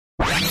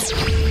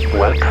Welcome.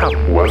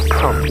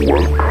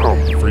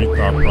 Free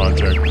Thought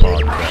Project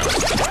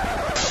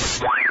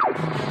Podcast. I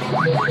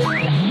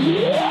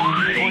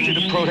don't want you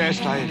to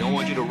protest. I don't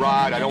want you to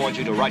riot. I don't want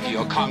you to write to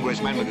your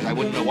congressman because I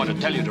wouldn't know what to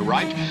tell you to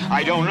write.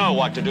 I don't know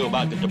what to do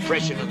about the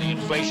depression and the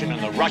inflation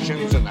and the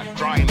Russians and the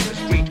crime in the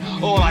street.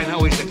 All I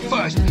know is that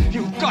first,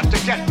 you've got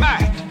to get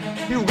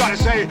mad. You've got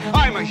to say,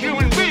 I'm a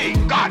human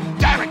being. God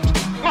damn it.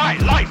 My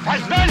life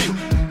has value.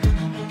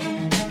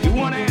 You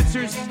want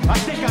answers? I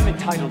think I'm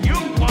entitled. You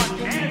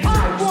want answers?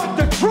 I want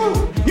the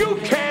truth. You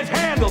can't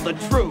handle the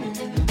truth.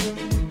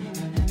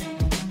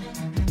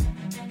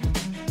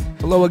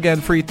 Hello again,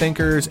 free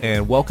thinkers,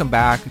 and welcome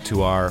back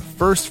to our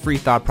first Free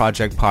Thought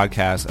Project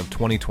podcast of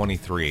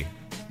 2023.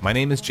 My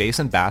name is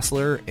Jason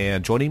Bassler,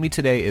 and joining me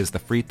today is the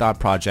Free Thought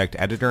Project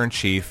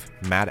Editor-in-Chief,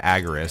 Matt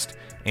Agarist,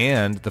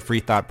 and the Free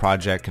Thought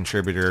Project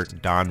contributor,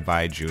 Don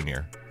Vi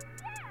Jr.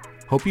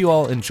 Hope you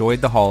all enjoyed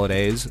the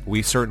holidays.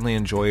 We certainly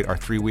enjoyed our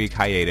 3-week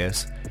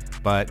hiatus,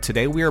 but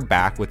today we are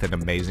back with an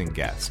amazing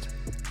guest.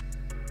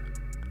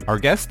 Our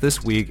guest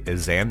this week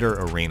is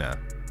Xander Arena.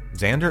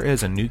 Xander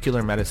is a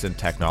nuclear medicine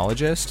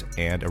technologist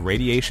and a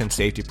radiation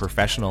safety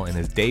professional in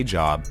his day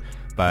job,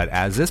 but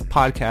as this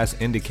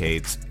podcast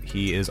indicates,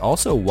 he is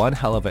also one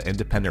hell of an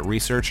independent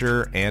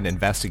researcher and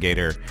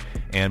investigator,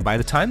 and by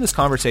the time this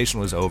conversation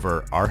was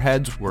over, our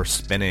heads were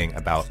spinning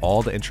about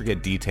all the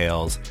intricate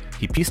details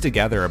he pieced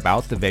together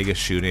about the Vegas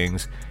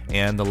shootings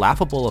and the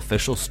laughable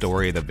official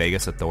story the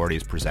Vegas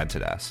authorities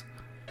presented us.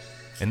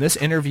 In this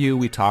interview,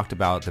 we talked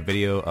about the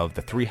video of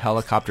the 3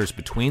 helicopters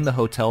between the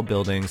hotel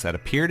buildings that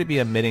appear to be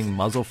emitting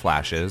muzzle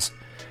flashes.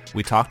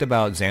 We talked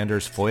about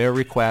Xander's FOIA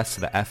requests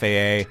to the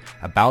FAA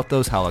about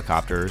those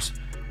helicopters.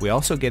 We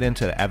also get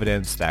into the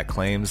evidence that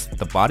claims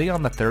the body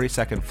on the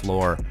 32nd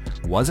floor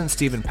wasn't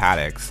Stephen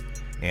Paddock's,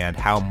 and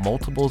how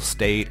multiple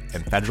state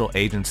and federal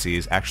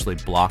agencies actually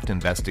blocked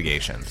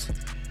investigations.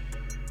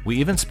 We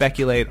even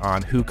speculate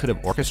on who could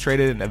have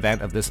orchestrated an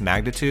event of this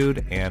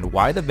magnitude and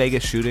why the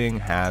Vegas shooting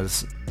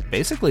has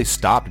basically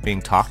stopped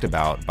being talked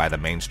about by the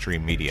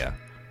mainstream media.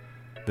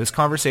 This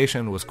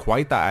conversation was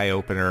quite the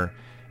eye-opener,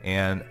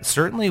 and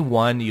certainly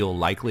one you'll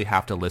likely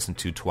have to listen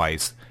to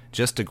twice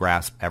just to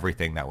grasp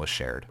everything that was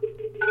shared.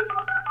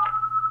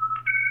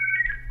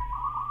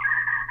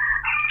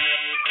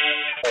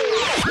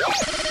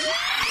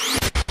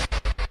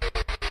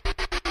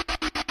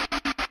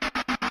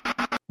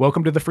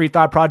 Welcome to the Free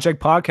Thought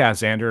Project podcast,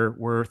 Xander.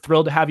 We're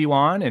thrilled to have you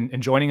on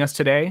and joining us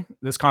today.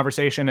 This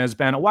conversation has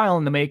been a while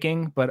in the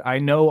making, but I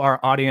know our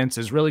audience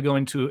is really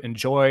going to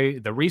enjoy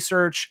the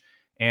research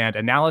and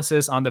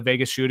analysis on the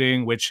Vegas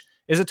shooting, which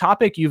is a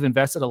topic you've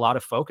invested a lot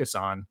of focus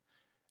on.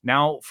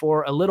 Now,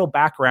 for a little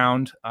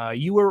background,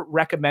 you were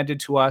recommended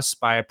to us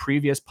by a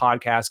previous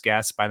podcast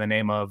guest by the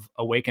name of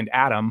Awakened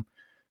Adam,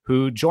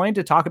 who joined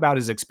to talk about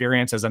his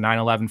experience as a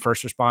 9/11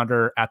 first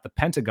responder at the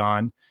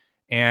Pentagon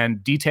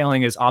and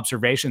detailing his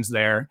observations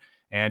there.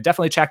 And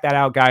definitely check that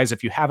out, guys.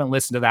 If you haven't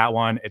listened to that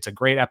one, it's a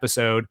great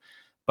episode.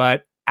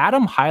 But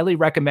Adam highly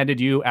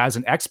recommended you as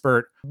an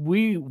expert.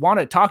 We want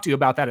to talk to you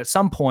about that at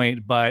some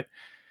point, but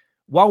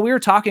while we were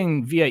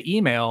talking via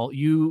email,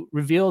 you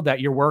revealed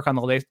that your work on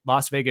the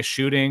Las Vegas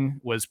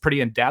shooting was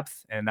pretty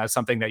in-depth, and that's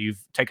something that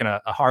you've taken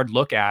a hard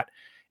look at.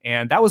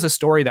 And that was a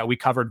story that we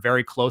covered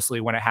very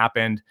closely when it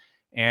happened.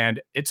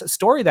 And it's a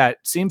story that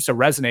seems to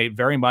resonate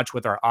very much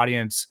with our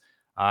audience,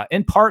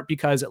 in part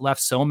because it left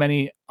so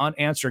many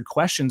unanswered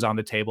questions on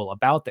the table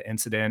about the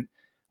incident,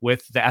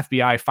 with the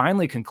FBI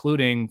finally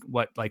concluding,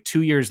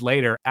 2 years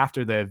later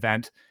after the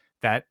event,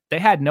 that they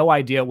had no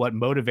idea what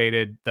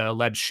motivated the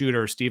alleged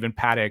shooter, Stephen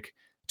Paddock,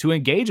 to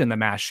engage in the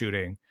mass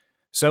shooting.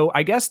 So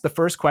I guess the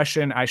first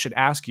question I should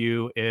ask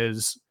you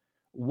is,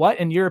 what,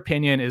 in your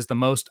opinion, is the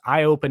most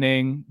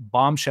eye-opening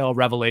bombshell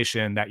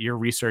revelation that your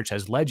research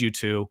has led you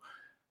to?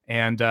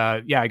 And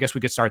I guess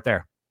we could start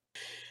there.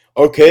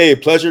 Okay,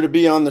 pleasure to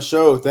be on the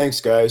show. Thanks,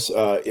 guys.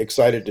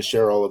 Excited to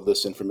share all of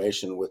this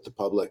information with the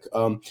public.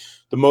 The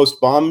most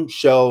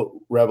bombshell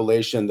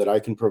revelation that I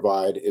can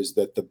provide is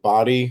that the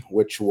body,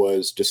 which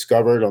was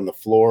discovered on the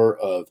floor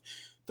of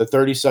the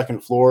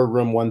 32nd floor,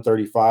 room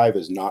 135,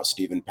 is not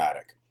Stephen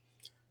Paddock.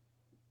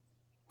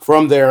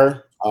 From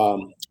there,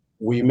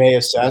 we may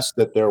assess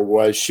that there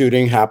was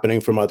shooting happening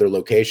from other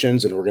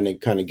locations, and we're going to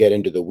kind of get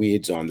into the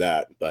weeds on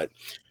that. But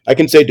I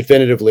can say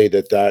definitively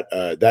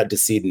that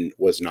decedent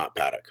was not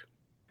Paddock.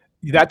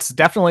 That's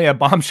definitely a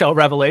bombshell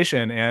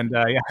revelation, and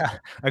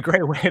a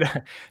great way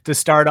to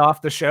start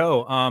off the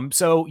show.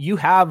 So you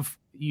have,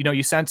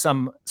 you sent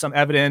some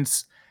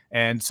evidence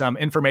and some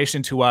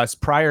information to us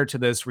prior to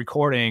this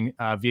recording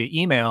via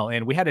email,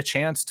 and we had a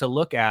chance to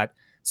look at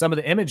some of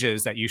the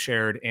images that you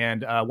shared.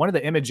 And one of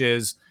the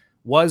images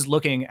was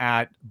looking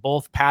at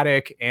both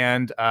Paddock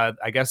and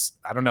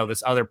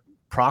this other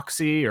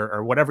proxy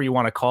or whatever you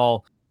want to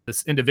call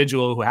this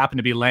individual who happened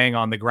to be laying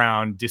on the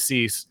ground,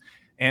 deceased.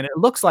 And it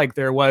looks like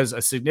there was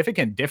a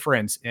significant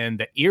difference in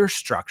the ear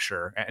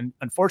structure. And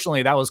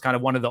unfortunately, that was kind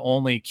of one of the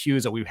only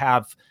cues that we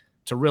have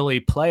to really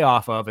play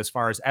off of as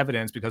far as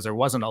evidence, because there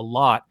wasn't a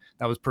lot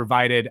that was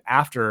provided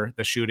after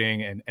the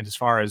shooting and as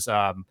far as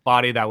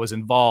body that was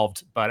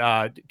involved.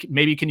 But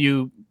maybe can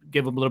you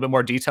give a little bit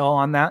more detail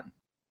on that?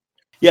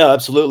 Yeah,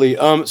 absolutely.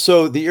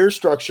 So the ear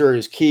structure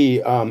is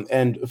key,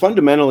 and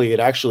fundamentally, it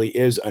actually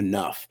is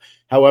enough.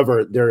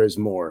 However, there is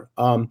more.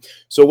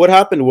 So what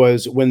happened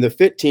was when the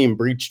FIT team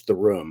breached the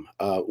room,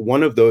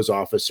 one of those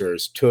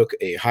officers took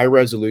a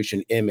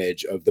high-resolution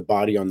image of the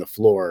body on the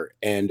floor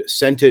and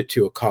sent it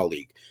to a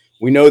colleague.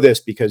 We know this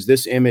because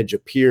this image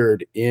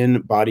appeared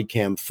in body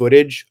cam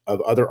footage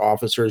of other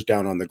officers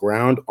down on the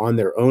ground on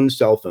their own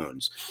cell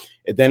phones.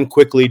 It then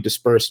quickly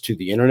dispersed to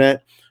the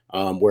internet,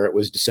 where it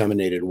was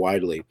disseminated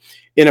widely.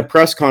 In a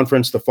press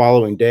conference the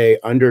following day,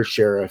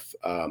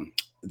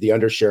 the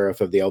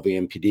undersheriff of the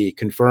LVMPD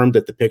confirmed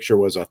that the picture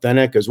was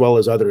authentic, as well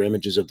as other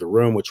images of the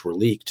room, which were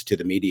leaked to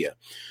the media.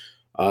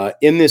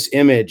 In this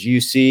image,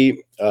 you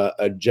see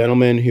a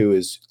gentleman who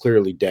is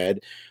clearly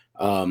dead,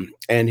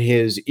 and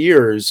his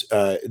ears,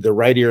 the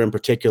right ear in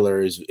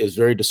particular, is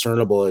very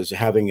discernible as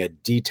having a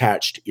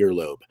detached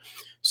earlobe.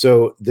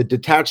 So the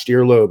detached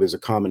earlobe is a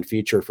common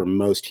feature for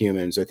most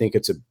humans. I think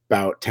it's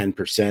about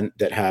 10%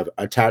 that have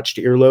attached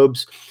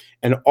earlobes.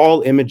 And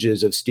all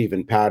images of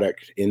Stephen Paddock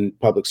in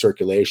public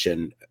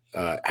circulation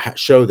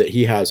show that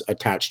he has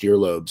attached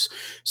earlobes.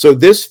 So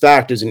this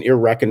fact is an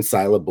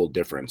irreconcilable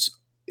difference.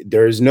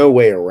 There is no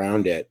way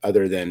around it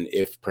other than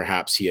if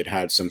perhaps he had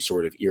had some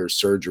sort of ear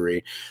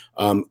surgery.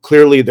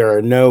 Clearly, there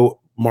are no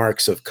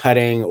marks of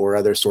cutting or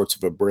other sorts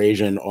of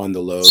abrasion on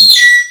the lobe.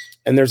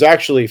 And there's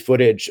actually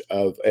footage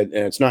of, and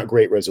it's not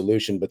great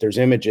resolution, but there's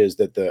images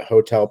that the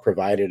hotel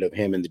provided of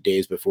him in the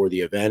days before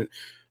the event.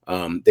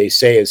 They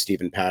say is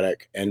Stephen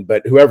Paddock,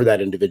 but whoever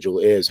that individual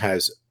is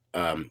has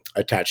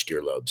attached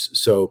earlobes.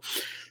 So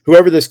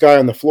whoever this guy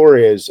on the floor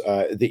is,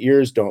 the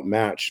ears don't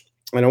match.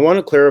 And I want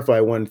to clarify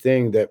one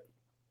thing, that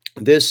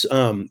this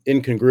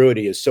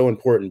incongruity is so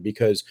important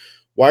because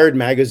Wired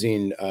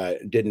magazine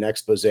did an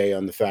expose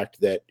on the fact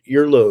that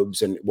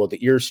earlobes and, well,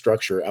 the ear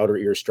structure, outer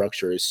ear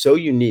structure, is so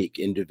unique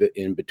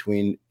in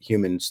between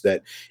humans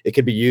that it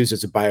could be used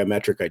as a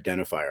biometric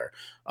identifier.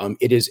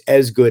 It is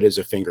as good as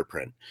a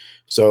fingerprint.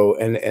 So,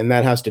 and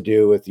that has to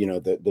do with, you know,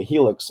 the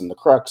helix and the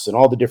crux and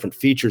all the different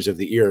features of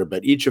the ear.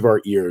 But each of our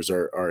ears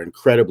are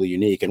incredibly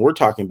unique, and we're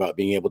talking about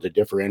being able to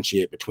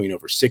differentiate between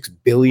over 6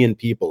 billion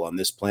people on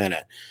this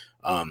planet.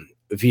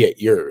 Via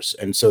ears.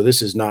 And so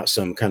this is not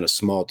some kind of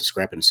small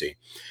discrepancy.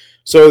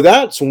 So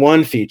that's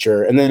one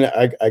feature. And then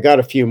I got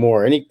a few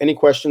more. Any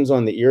questions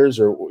on the ears,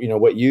 or, you know,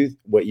 what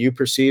you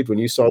perceived when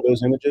you saw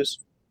those images?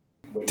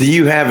 Do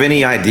you have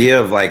any idea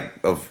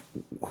of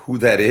who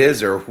that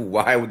is, or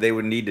why they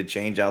would need to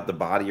change out the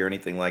body or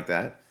anything like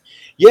that?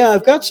 Yeah,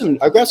 I've got some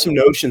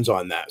notions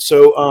on that.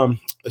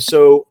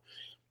 So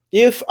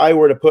if I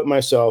were to put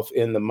myself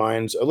in the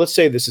minds, let's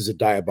say this is a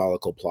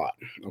diabolical plot,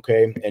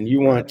 okay, and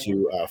you want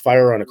to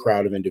fire on a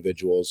crowd of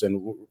individuals,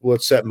 and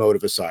let's set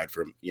motive aside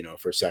for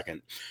a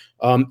second.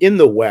 In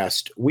the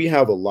West, we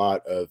have a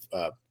lot of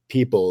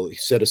people,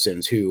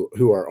 citizens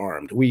who are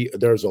armed.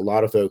 There's a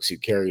lot of folks who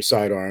carry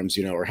sidearms,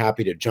 are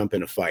happy to jump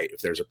in a fight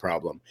if there's a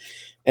problem.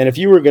 And if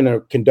you were going to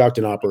conduct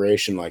an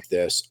operation like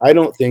this, I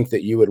don't think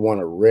that you would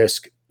want to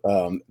risk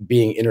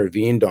being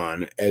intervened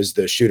on, as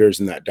the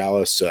shooters in that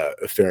Dallas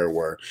affair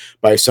were,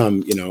 by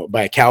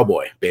by a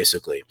cowboy,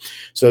 basically.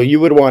 So you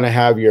would want to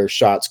have your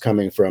shots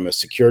coming from a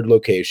secured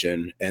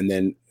location. And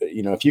then,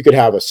 if you could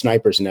have a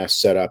sniper's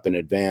nest set up in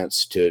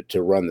advance to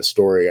run the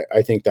story,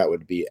 I think that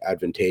would be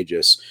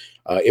advantageous.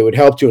 It would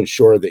help to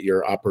ensure that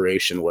your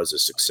operation was a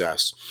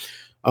success.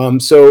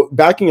 So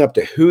backing up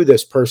to who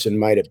this person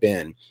might have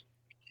been,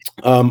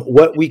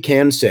 what we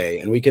can say,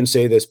 and we can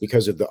say this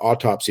because of the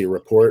autopsy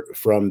report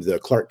from the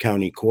Clark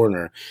County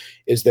coroner,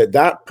 is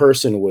that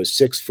person was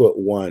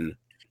 6'1"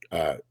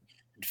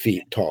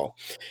 feet tall.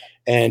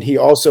 And he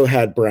also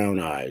had brown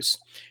eyes.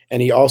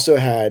 And he also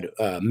had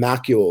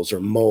macules or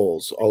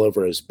moles all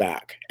over his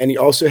back. And he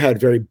also had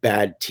very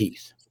bad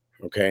teeth.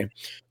 Okay.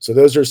 So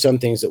those are some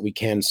things that we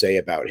can say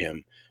about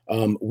him.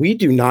 We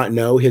do not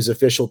know his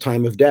official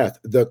time of death.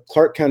 The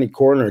Clark County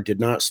coroner did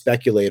not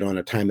speculate on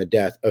a time of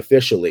death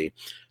officially.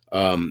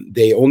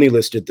 They only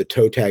listed the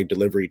toe tag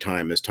delivery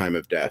time as time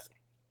of death.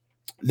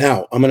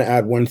 Now, I'm going to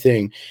add one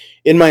thing.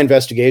 In my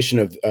investigation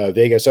of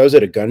Vegas, I was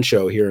at a gun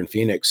show here in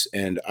Phoenix,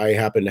 and I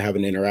happened to have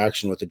an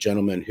interaction with a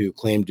gentleman who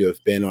claimed to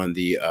have been on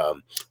the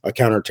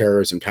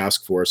counterterrorism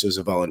task force as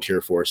a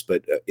volunteer force,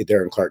 but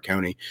there in Clark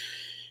County.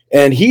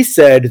 And he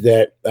said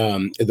that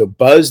the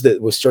buzz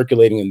that was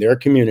circulating in their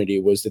community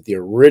was that the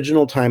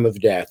original time of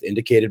death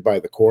indicated by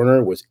the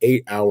coroner was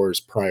 8 hours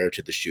prior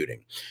to the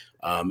shooting.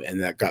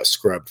 And that got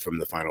scrubbed from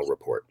the final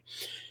report.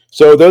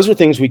 So those are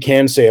things we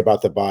can say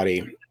about the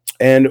body.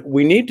 And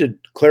we need to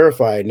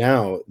clarify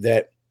now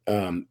that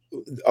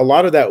a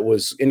lot of that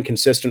was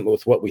inconsistent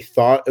with what we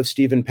thought of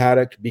Stephen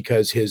Paddock,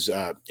 because his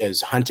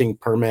hunting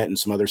permit and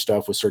some other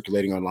stuff was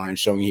circulating online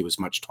showing he was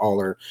much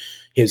taller.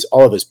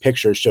 All of his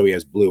pictures show he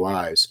has blue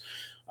eyes.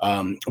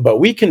 But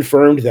we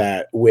confirmed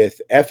that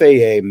with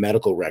FAA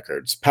medical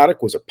records.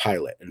 Paddock was a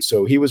pilot, and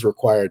so he was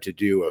required to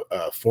do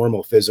a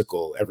formal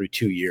physical every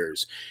 2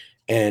 years.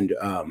 And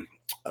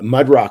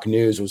Mudrock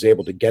News was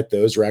able to get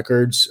those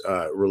records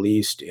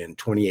released in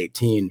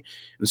 2018.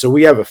 And so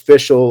we have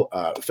official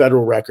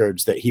federal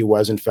records that he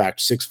was, in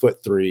fact,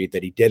 6'3",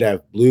 that he did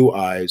have blue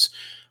eyes,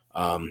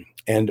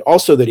 and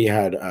also that he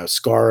had a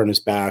scar on his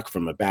back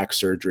from a back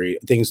surgery,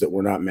 things that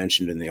were not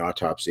mentioned in the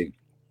autopsy.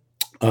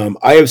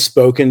 I have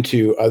spoken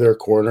to other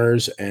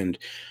coroners and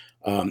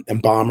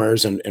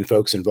embalmers and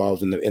folks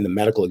involved in the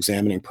medical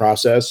examining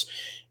process.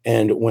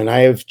 And when I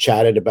have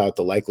chatted about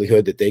the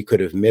likelihood that they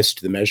could have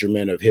missed the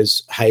measurement of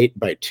his height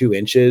by 2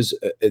 inches,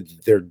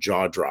 their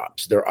jaw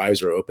drops, their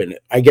eyes are open.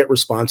 I get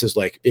responses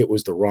like it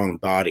was the wrong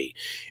body.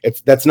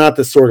 That's not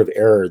the sort of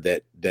error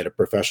that a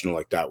professional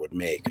like that would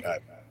make.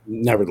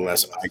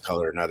 Nevertheless, eye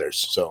color and others.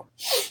 So,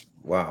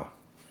 wow.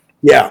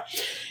 Yeah.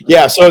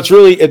 So it's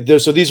really,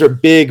 so these are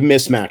big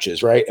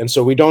mismatches, right? And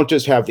so we don't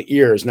just have the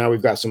ears. Now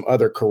we've got some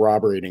other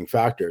corroborating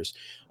factors.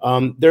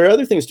 There are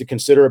other things to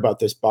consider about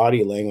this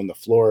body laying on the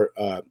floor.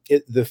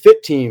 The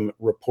FIT team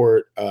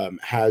report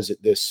has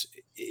this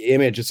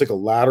image. It's like a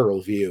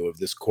lateral view of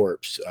this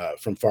corpse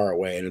from far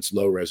away, and it's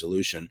low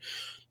resolution.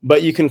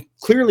 But you can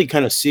clearly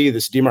kind of see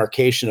this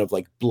demarcation of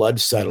like blood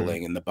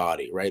settling in the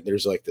body, right?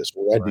 There's like this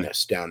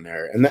redness down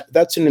there. And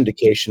that's an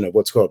indication of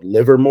what's called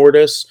liver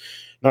mortis.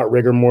 Not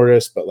rigor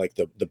mortis, but like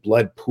the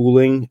blood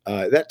pooling.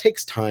 That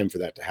takes time for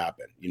that to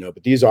happen,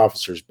 but these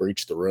officers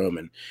breached the room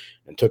and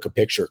took a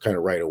picture kind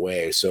of right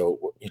away.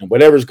 So,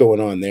 whatever's going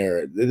on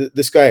there,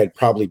 this guy had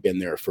probably been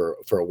there for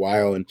a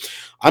while. And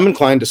I'm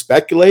inclined to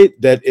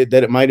speculate that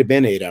it might have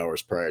been 8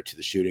 hours prior to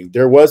the shooting.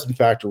 There was, in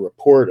fact, a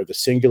report of a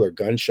singular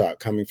gunshot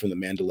coming from the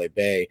Mandalay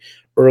Bay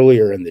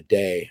earlier in the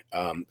day.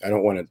 I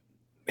don't want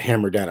to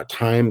hammer down a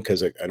time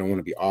because I don't want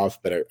to be off,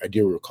 but I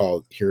do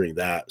recall hearing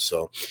that.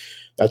 So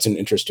that's an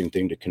interesting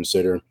thing to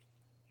consider.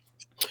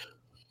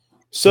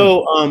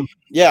 So,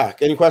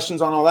 any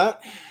questions on all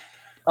that?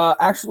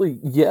 Actually,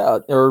 yeah,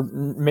 or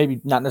maybe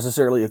not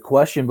necessarily a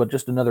question, but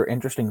just another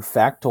interesting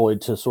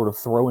factoid to sort of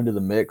throw into the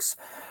mix.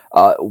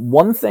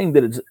 One thing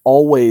that has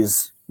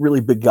always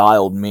really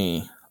beguiled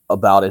me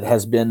about it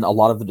has been a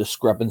lot of the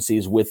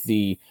discrepancies with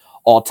the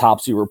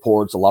autopsy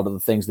reports, a lot of the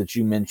things that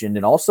you mentioned,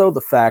 and also the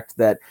fact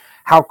that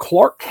how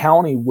Clark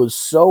County was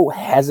so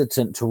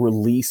hesitant to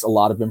release a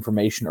lot of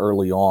information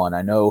early on.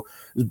 I know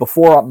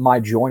before my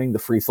joining the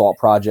Free Thought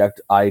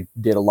Project, I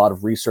did a lot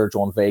of research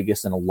on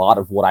Vegas, and a lot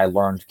of what I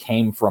learned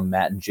came from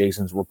Matt and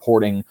Jason's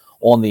reporting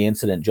on the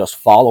incident just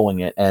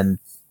following it. And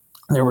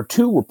there were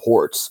 2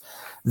 reports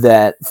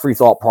that Free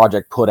Thought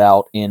Project put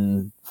out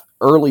in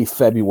early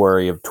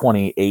February of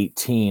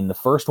 2018. The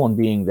first one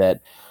being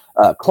that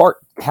Clark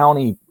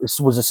County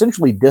was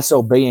essentially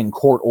disobeying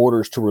court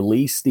orders to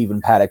release Stephen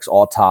Paddock's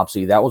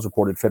autopsy. That was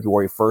reported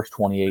February 1st,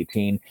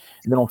 2018.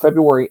 And then on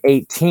February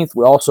 18th,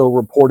 we also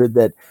reported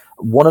that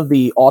one of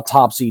the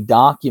autopsy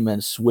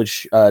documents,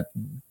 which at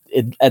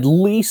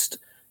least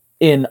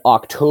in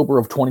October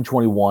of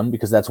 2021,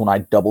 because that's when I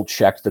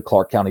double-checked the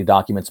Clark County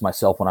documents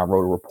myself when I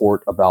wrote a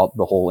report about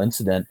the whole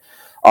incident,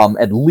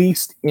 at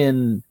least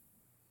in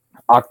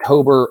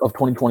October of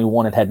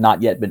 2021, it had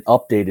not yet been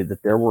updated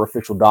that there were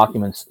official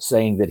documents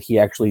saying that he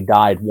actually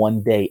died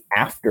 1 day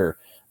after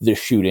the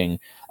shooting,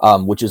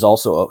 which is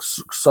also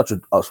such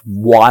a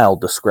wild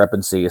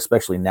discrepancy,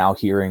 especially now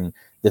hearing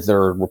that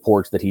there are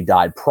reports that he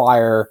died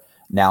prior.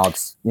 Now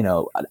it's,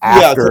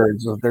 after.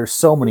 There's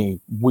so many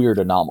weird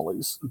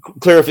anomalies.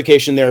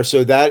 Clarification there.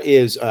 So that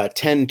is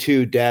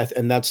 10/2 death,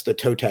 and that's the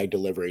toe tag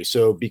delivery.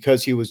 So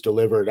because he was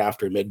delivered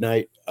after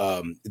midnight,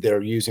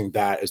 they're using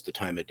that as the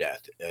time of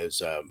death,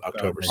 as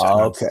October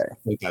 7th. Okay. I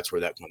think that's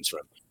where that comes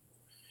from.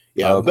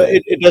 Yeah, okay. But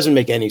it doesn't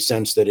make any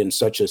sense that in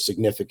such a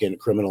significant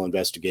criminal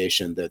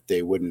investigation that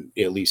they wouldn't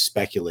at least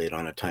speculate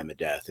on a time of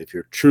death if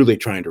you're truly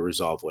trying to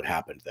resolve what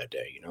happened that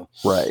day,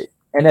 Right.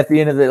 And at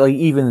the end of the,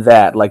 even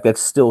that,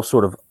 that's still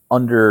sort of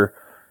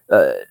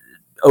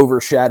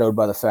overshadowed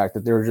by the fact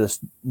that they're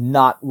just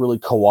not really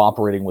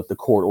cooperating with the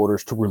court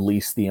orders to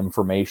release the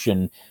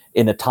information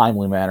in a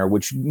timely manner,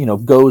 which,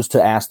 goes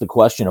to ask the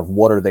question of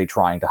what are they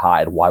trying to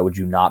hide? Why would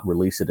you not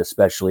release it,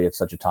 especially at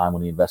such a time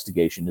when the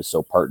investigation is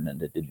so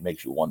pertinent? It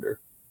makes you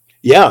wonder.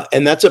 Yeah,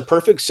 and that's a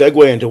perfect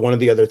segue into one of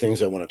the other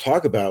things I want to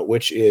talk about,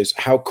 which is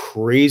how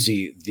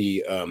crazy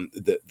the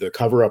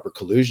cover-up or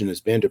collusion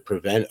has been to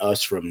prevent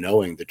us from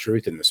knowing the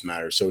truth in this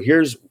matter. So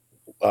here's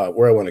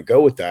where I want to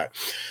go with that.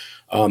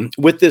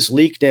 With this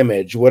leaked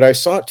image, what I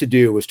sought to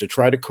do was to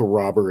try to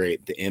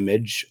corroborate the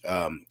image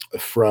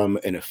from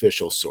an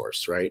official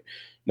source, right?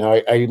 Now,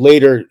 I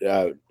later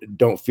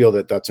don't feel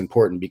that that's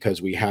important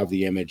because we have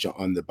the image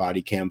on the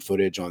body cam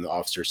footage on the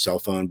officer's cell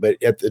phone.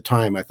 But at the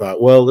time, I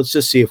thought, well, let's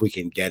just see if we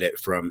can get it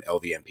from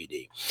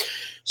LVMPD.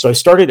 So I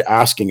started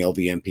asking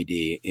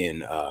LVMPD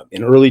in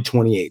early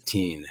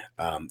 2018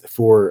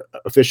 for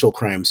official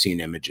crime scene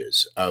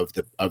images of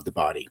the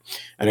body,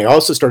 and I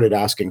also started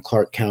asking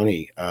Clark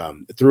County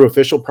through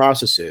official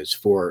processes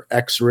for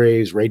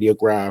X-rays,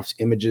 radiographs,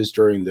 images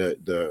during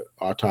the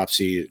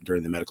autopsy,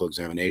 during the medical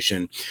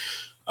examination.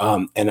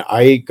 And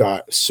I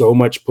got so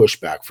much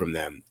pushback from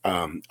them.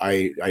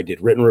 I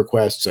did written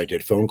requests, I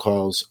did phone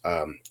calls.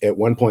 At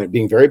one point,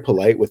 being very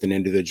polite with an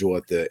individual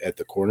at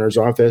the coroner's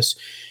office,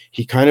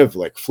 he kind of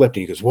like flipped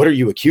and he goes, "What are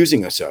you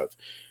accusing us of?"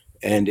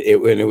 And it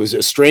was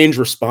a strange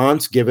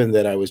response, given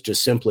that I was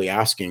just simply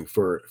asking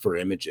for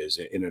images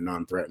in a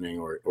non-threatening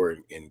or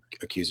in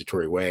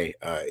accusatory way.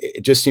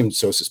 It just seemed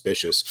so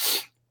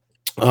suspicious.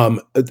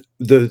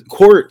 The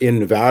court in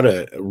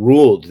Nevada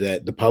ruled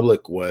that the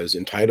public was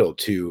entitled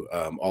to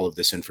all of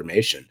this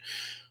information.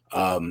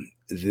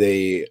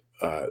 They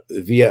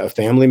via a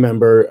family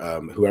member,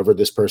 whoever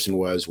this person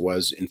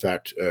was in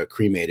fact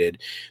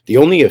cremated. The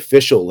only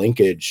official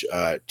linkage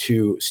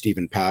to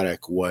Stephen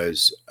Paddock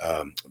was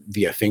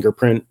via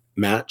fingerprint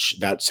match.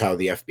 That's how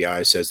the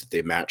FBI says that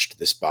they matched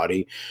this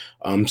body.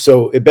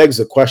 So it begs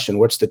the question,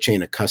 what's the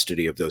chain of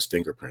custody of those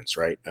fingerprints,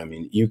 right? I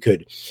mean, you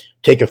could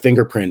take a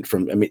fingerprint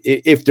from, I mean,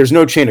 if there's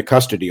no chain of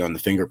custody on the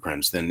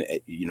fingerprints, then,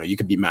 you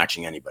could be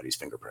matching anybody's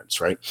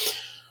fingerprints, right?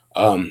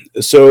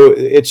 So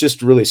it's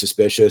just really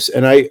suspicious.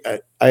 And I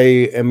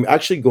am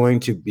actually going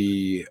to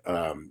be,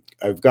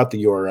 I've got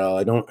the URL.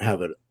 I don't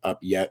have it up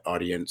yet,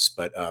 audience,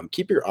 but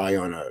keep your eye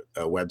on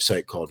a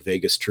website called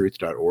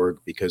vegastruth.org,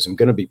 because I'm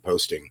going to be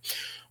posting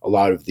a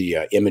lot of the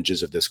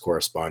images of this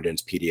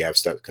correspondence,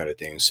 PDFs, that kind of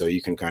thing. So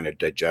you can kind of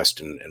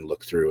digest and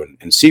look through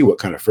and see what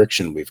kind of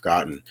friction we've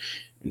gotten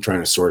in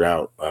trying to sort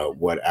out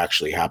what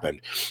actually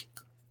happened.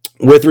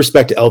 With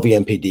respect to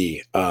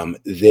LVMPD,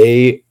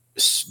 they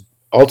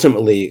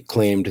ultimately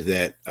claimed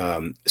that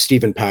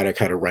Stephen Paddock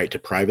had a right to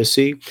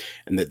privacy,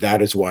 and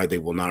that is why they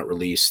will not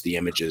release the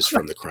images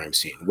from the crime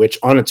scene, which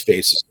on its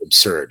face is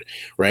absurd,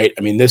 right?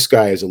 I mean, this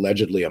guy is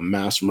allegedly a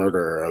mass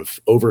murderer of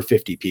over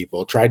 50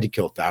 people, tried to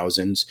kill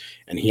thousands,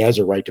 and he has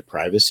a right to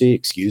privacy.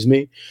 Excuse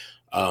me.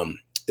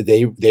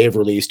 They have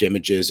released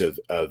images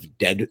of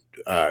dead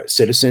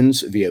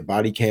citizens via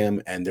body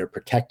cam, and they're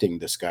protecting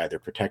this guy. They're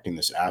protecting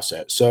this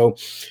asset. So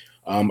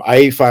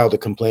I filed a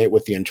complaint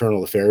with the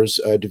Internal Affairs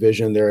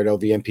Division there at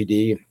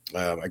LVMPD.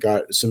 I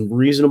got some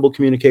reasonable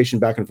communication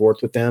back and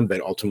forth with them,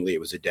 but ultimately it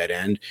was a dead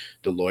end.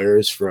 The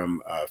lawyers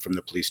from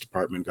the police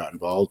department got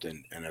involved,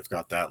 and I've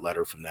got that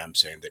letter from them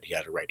saying that he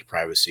had a right to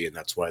privacy, and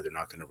that's why they're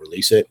not going to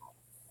release it.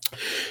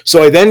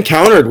 So I then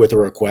countered with a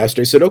request.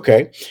 I said,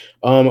 okay,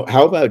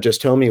 how about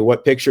just tell me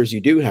what pictures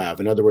you do have?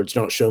 In other words,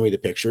 don't show me the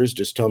pictures.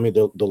 Just tell me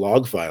the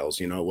log files,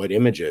 what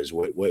images,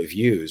 what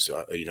views,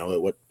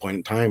 at what point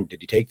in time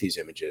did you take these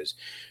images?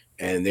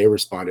 And they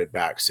responded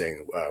back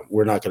saying,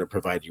 we're not going to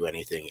provide you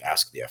anything.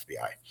 Ask the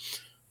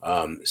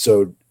FBI.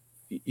 So,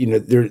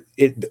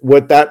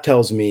 what that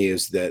tells me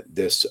is that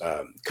this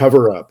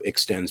cover up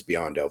extends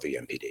beyond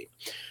LVMPD.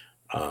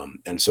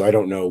 And so I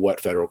don't know what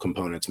federal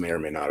components may or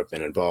may not have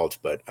been involved,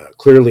 but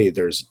clearly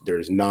there's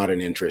not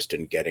an interest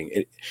in getting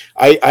it.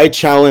 I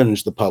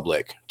challenge the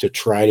public to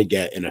try to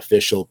get an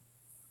official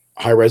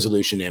high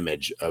resolution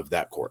image of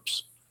that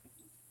corpse.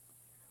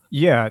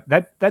 Yeah,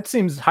 that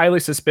seems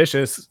highly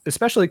suspicious,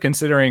 especially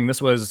considering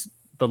this was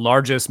the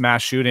largest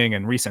mass shooting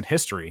in recent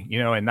history,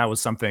 and that was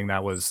something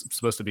that was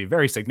supposed to be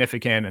very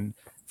significant. And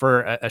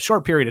for a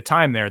short period of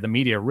time there, the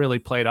media really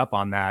played up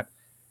on that.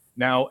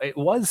 Now, it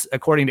was,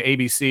 according to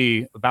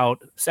ABC,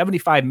 about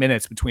 75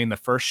 minutes between the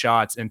first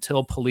shots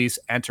until police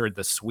entered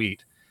the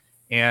suite.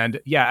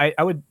 And yeah,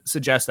 I would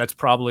suggest that's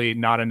probably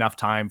not enough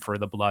time for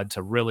the blood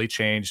to really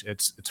change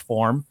its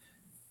form.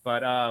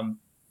 But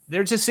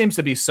there just seems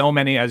to be so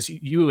many, as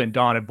you and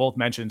Dawn have both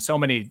mentioned, so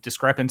many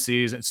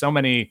discrepancies and so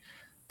many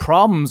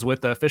problems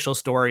with the official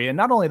story. And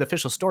not only the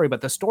official story, but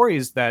the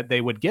stories that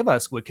they would give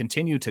us would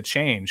continue to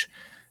change.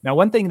 Now,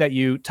 one thing that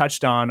you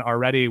touched on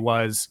already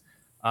was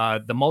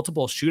the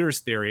multiple shooters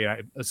theory.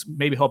 I was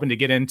maybe hoping to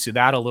get into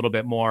that a little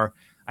bit more.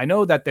 I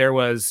know that there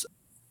was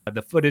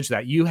the footage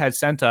that you had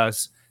sent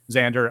us,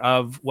 Xander,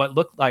 of what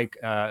looked like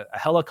a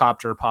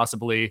helicopter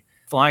possibly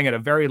flying at a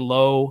very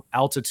low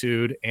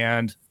altitude,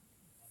 and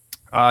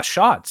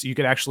shots. You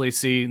could actually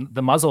see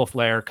the muzzle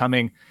flare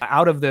coming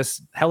out of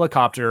this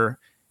helicopter.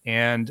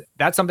 And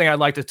that's something I'd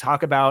like to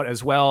talk about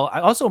as well.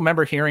 I also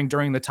remember hearing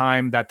during the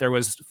time that there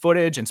was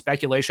footage and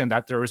speculation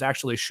that there was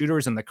actually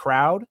shooters in the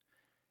crowd.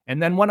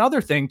 And then one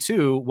other thing,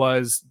 too,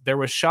 was there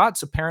were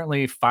shots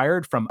apparently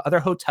fired from other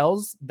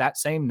hotels that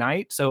same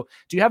night. So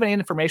do you have any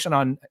information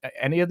on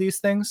any of these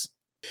things?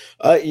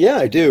 Yeah,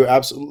 I do.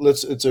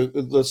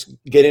 Absolutely. Let's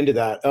get into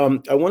that.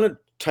 I want to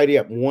tidy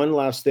up one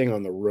last thing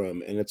on the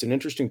room, and it's an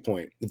interesting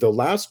point. The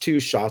last two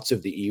shots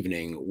of the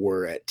evening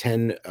were at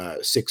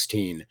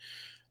 10:16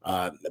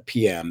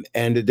 p.m.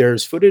 And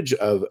there's footage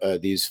of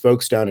these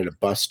folks down at a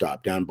bus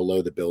stop down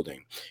below the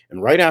building.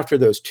 And right after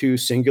those two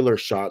singular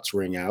shots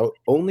ring out,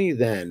 only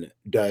then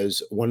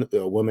does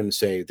a woman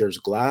say, "There's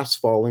glass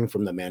falling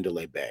from the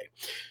Mandalay Bay."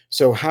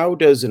 So how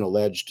does an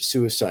alleged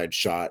suicide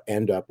shot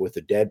end up with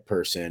a dead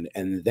person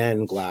and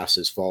then glass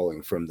is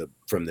falling from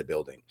the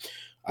building?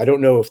 I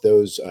don't know if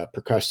those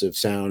percussive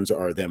sounds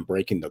are them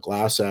breaking the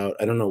glass out.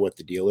 I don't know what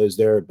the deal is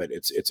there, but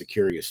it's a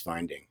curious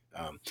finding.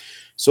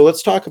 So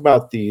let's talk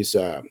about these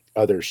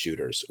other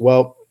shooters.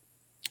 Well,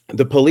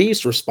 the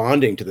police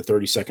responding to the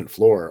 32nd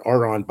floor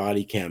are on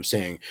body cam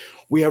saying,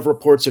 "We have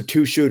reports of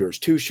two shooters,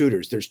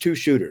 there's two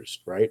shooters,"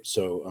 right?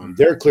 So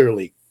they're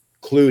clearly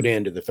clued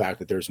into the fact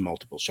that there's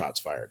multiple shots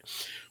fired.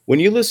 When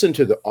you listen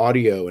to the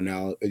audio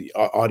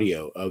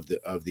of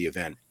the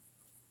event,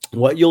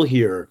 what you'll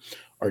hear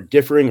are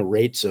differing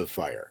rates of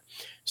fire.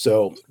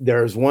 So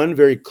there's one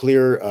very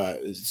clear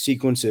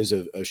sequences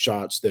of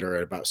shots that are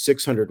at about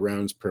 600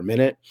 rounds per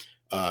minute.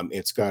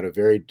 It's got a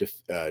very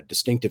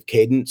distinctive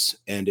cadence,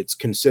 and it's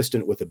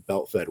consistent with a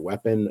belt-fed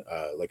weapon,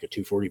 like a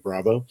 240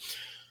 Bravo.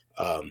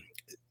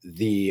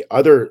 The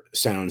other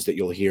sounds that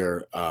you'll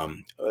hear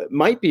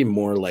might be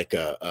more like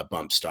a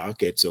bump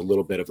stock. It's a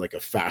little bit of like a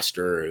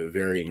faster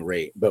varying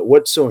rate. But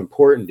what's so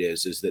important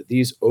is that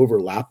these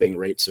overlapping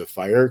rates of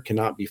fire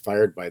cannot be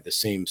fired by the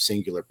same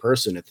singular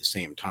person at the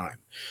same time,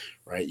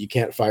 right? You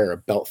can't fire a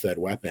belt-fed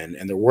weapon,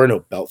 and there were no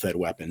belt-fed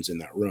weapons in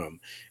that room,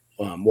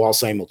 while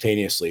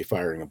simultaneously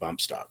firing a bump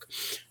stock.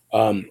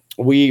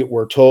 We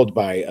were told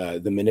by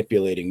the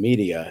manipulating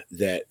media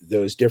that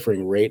those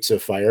differing rates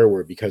of fire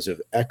were because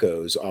of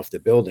echoes off the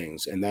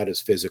buildings, and that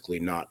is physically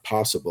not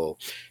possible.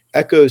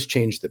 Echoes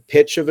change the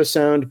pitch of a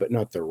sound, but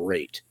not the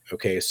rate.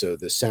 Okay, so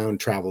the sound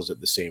travels at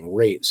the same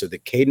rate, so the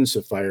cadence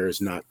of fire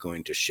is not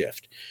going to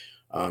shift.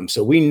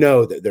 So we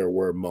know that there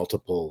were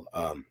multiple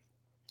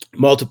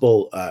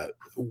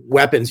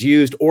weapons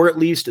used, or at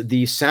least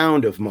the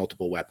sound of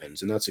multiple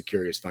weapons, and that's a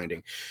curious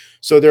finding.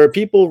 So there are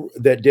people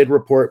that did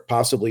report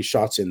possibly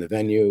shots in the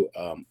venue.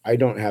 I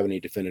don't have any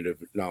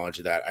definitive knowledge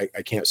of that.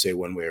 I can't say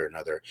one way or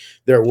another.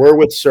 There were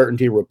with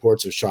certainty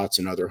reports of shots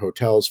in other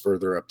hotels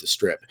further up the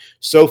strip,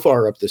 so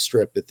far up the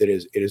strip that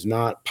it is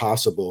not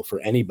possible for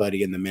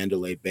anybody in the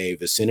Mandalay Bay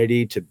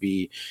vicinity to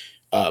be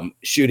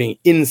shooting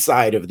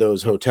inside of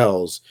those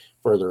hotels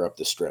further up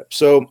the strip.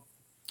 So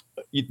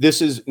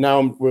this is now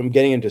I'm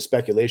getting into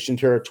speculation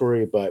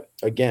territory, but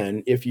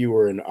again, if you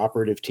were an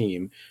operative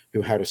team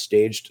who had a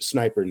staged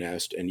sniper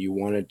nest and you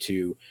wanted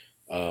to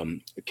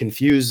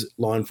confuse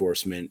law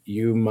enforcement,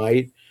 you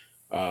might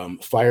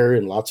fire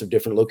in lots of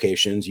different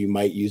locations. You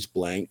might use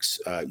blanks.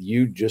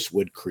 You just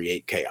would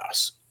create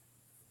chaos.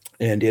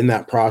 And in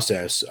that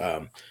process,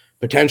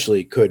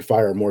 potentially could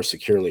fire more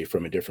securely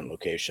from a different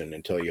location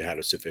until you had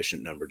a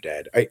sufficient number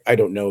dead. I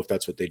don't know if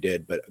that's what they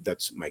did, but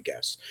that's my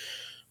guess.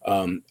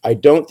 I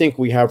don't think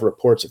we have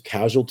reports of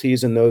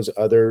casualties in those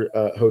other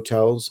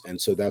hotels, and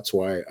so that's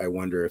why I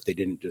wonder if they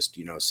didn't just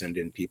send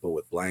in people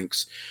with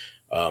blanks.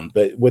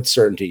 But with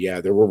certainty, yeah,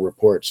 there were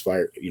reports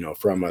fired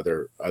from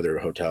other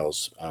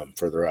hotels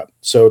further up.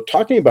 So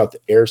talking about the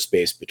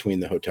airspace between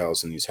the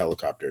hotels and these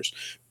helicopters,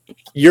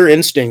 your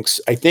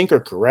instincts I think are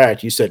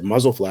correct. You said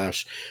muzzle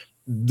flash.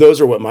 Those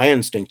are what my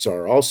instincts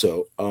are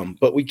also,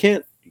 but we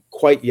can't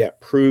quite yet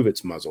prove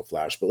it's muzzle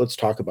flash. But let's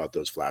talk about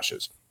those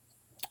flashes.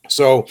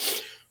 So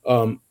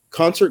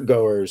concert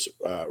goers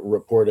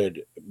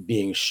reported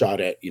being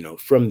shot at,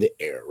 from the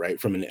air,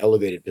 right, from an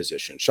elevated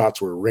position.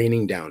 Shots were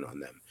raining down on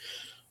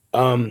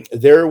them.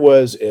 There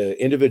was an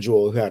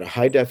individual who had a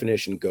high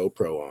definition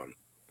GoPro on,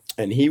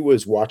 and he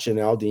was watching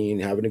Aldine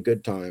having a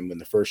good time when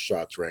the first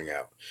shots rang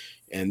out.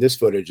 And this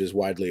footage is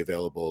widely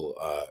available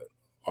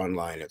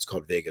online. It's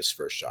called Vegas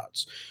First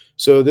Shots.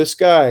 So this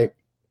guy,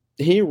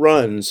 he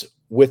runs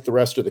with the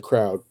rest of the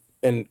crowd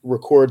and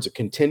records a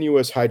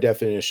continuous high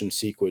definition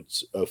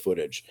sequence of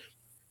footage.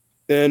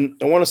 And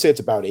I want to say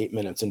it's about 8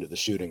 minutes into the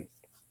shooting.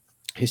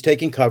 He's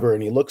taking cover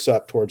and he looks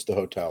up towards the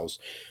hotels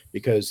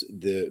because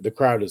the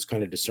crowd has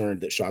kind of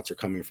discerned that shots are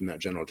coming from that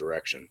general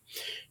direction.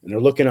 And they're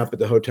looking up at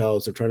the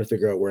hotels. They're trying to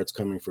figure out where it's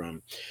coming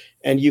from.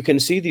 And you can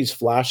see these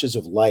flashes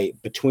of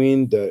light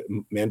between the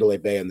Mandalay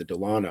Bay and the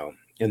Delano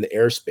in the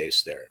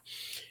airspace there.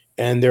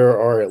 And there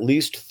are at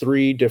least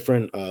 3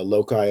 different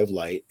loci of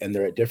light, and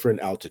they're at different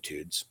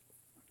altitudes.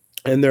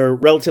 And they're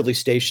relatively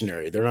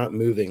stationary. They're not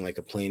moving like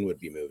a plane would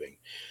be moving.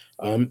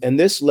 And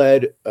this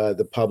led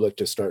the public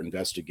to start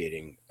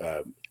investigating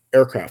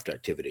aircraft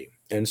activity.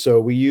 And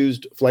so we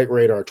used Flight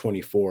Radar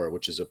 24,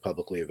 which is a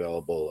publicly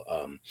available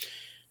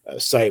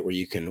site where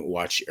you can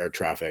watch air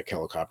traffic,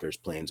 helicopters,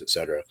 planes,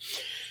 etc.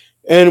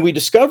 And we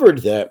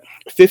discovered that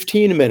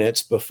 15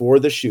 minutes before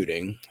the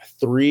shooting,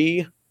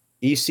 3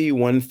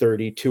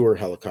 EC-130 tour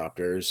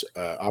helicopters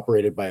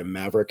operated by a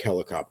Maverick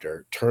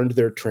helicopter turned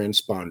their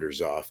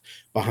transponders off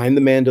behind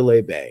the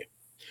Mandalay Bay,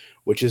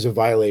 which is a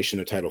violation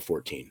of Title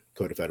 14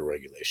 Code of Federal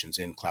Regulations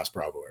in Class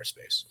Bravo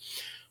airspace.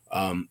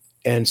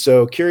 And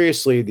so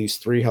curiously, these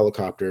 3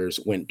 helicopters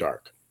went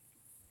dark.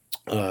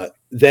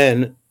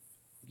 Then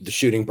the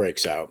shooting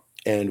breaks out.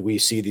 and we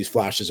see these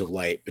flashes of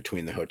light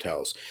between the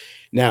hotels.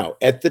 Now,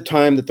 at the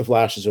time that the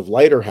flashes of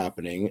light are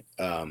happening,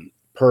 I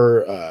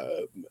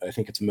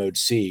think it's mode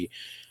C,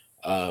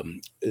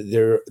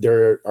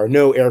 there are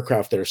no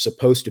aircraft that are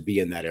supposed to be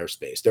in that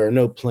airspace. There are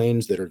no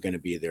planes that are going to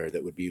be there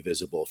that would be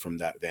visible from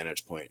that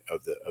vantage point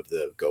of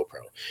the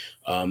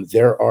GoPro.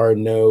 There are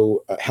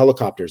no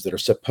helicopters that are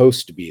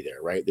supposed to be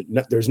there, right?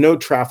 There's no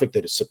traffic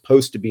that is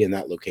supposed to be in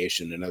that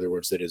location. In other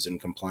words, that is in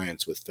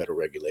compliance with federal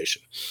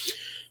regulation.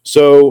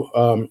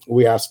 So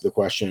we asked the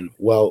question,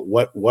 well,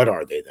 what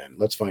are they then?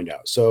 Let's find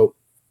out. So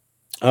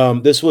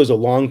this was a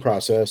long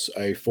process.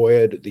 I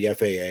FOIA'd the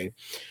FAA,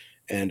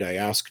 and I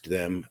asked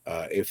them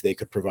if they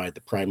could provide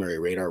the primary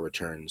radar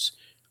returns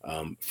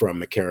from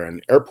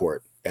McCarran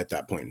Airport at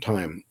that point in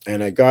time.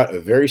 And I got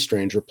a very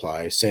strange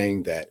reply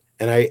saying that,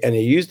 and I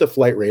used the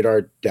flight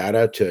radar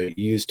data to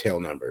use tail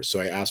numbers.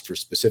 So I asked for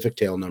specific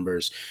tail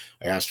numbers.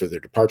 I asked for their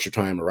departure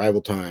time,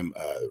 arrival time,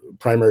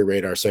 primary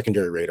radar,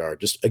 secondary radar,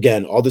 just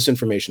again, all this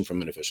information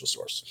from an official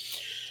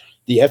source.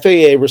 The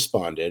FAA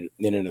responded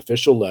in an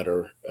official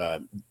letter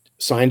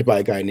signed by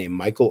a guy named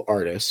Michael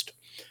Artist,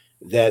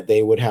 that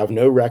they would have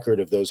no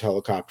record of those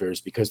helicopters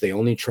because they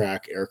only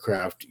track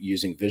aircraft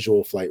using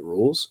visual flight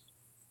rules.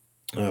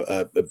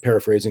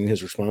 Paraphrasing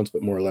his response,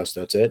 but more or less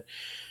that's it,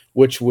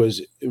 which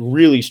was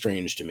really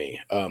strange to me.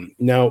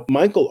 Now,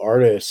 Michael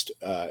Artist,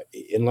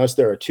 unless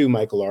there are two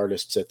Michael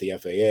Artists at the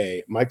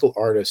FAA, Michael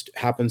Artist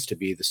happens to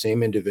be the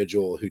same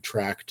individual who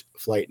tracked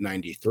Flight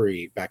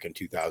 93 back in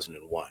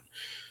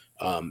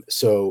 2001.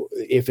 So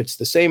if it's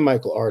the same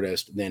Michael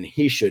Artist, then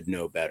he should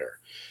know better.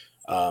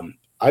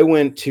 I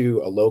went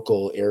to a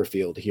local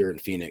airfield here in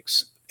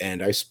Phoenix,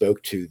 and I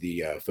spoke to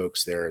the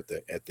folks there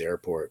at the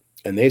airport,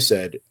 and they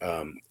said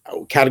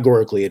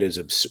categorically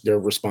their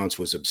response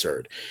was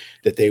absurd,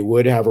 that they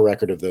would have a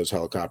record of those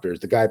helicopters.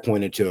 The guy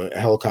pointed to a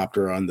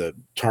helicopter on the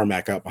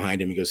tarmac out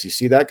behind him. He goes, "You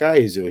see that guy?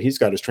 He's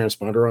got his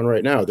transponder on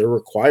right now. They're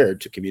required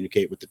to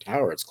communicate with the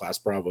tower. It's Class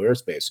Bravo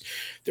airspace.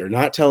 They're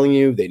not telling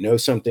you. They know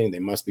something. They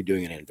must be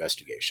doing an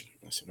investigation."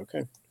 I said,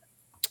 "Okay."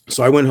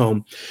 So I went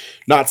home,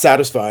 not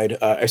satisfied.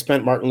 I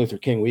spent Martin Luther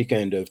King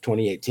weekend of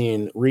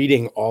 2018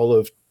 reading all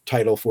of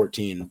Title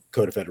 14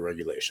 Code of Federal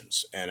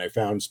Regulations, and I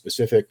found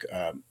specific,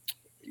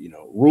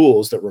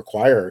 rules that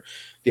require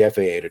the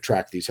FAA to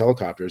track these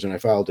helicopters, and I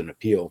filed an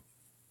appeal.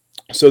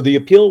 So the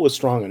appeal was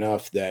strong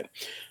enough that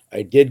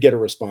I did get a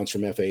response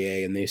from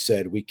FAA, and they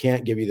said, "We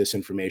can't give you this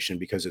information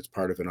because it's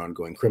part of an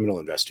ongoing criminal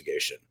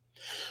investigation."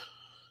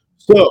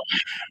 So,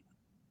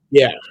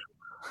 yeah.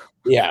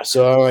 Yeah,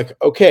 so I'm like,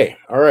 okay,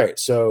 all right.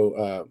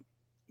 So,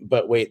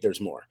 but wait,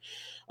 there's more.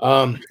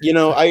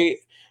 I,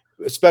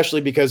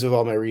 especially because of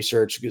all my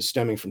research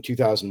stemming from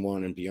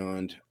 2001 and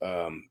beyond,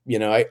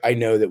 I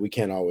know that we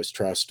can't always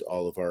trust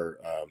all of our,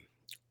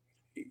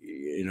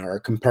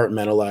 our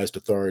compartmentalized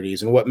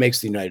authorities. And what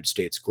makes the United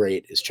States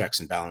great is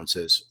checks and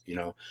balances.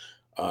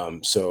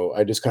 So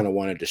I just kind of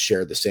wanted to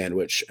share the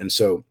sandwich. And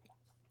so,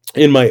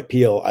 in my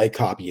appeal, I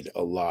copied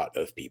a lot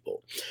of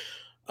people.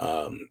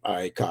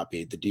 I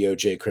copied the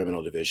DOJ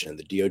Criminal Division,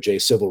 the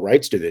DOJ Civil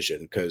Rights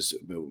Division, because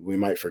we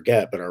might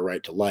forget, but our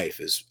right to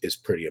life is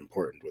pretty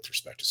important with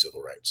respect to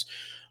civil rights.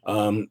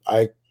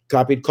 I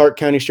copied Clark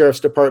County Sheriff's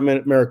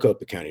Department,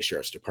 Maricopa County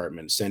Sheriff's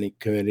Department, Senate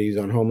Committees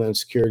on Homeland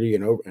Security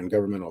and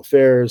Governmental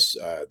Affairs,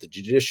 the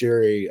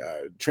Judiciary,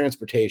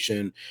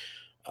 Transportation,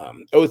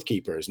 Oath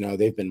Keepers. Now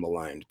they've been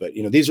maligned, but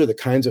these are the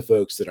kinds of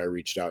folks that I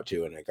reached out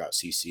to, and I got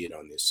CC'd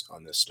on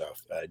this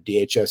stuff.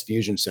 DHS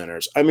fusion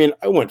centers. I mean,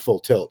 I went full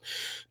tilt,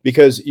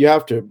 because you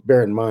have to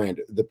bear in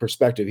mind the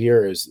perspective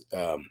here is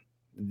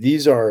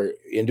these are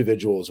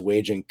individuals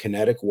waging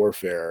kinetic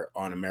warfare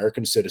on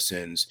American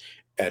citizens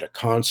at a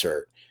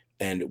concert,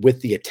 and with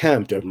the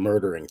attempt of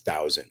murdering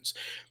thousands.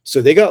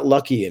 So they got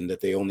lucky in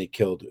that they only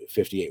killed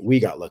 58. We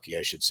got lucky,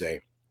 I should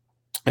say.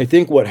 I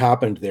think what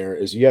happened there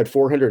is you had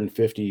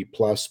 450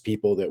 plus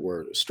people that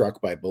were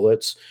struck by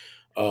bullets.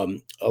 A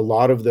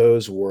lot of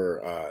those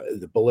were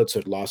the bullets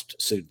had lost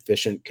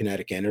sufficient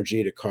kinetic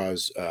energy to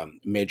cause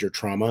major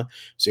trauma.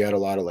 So you had a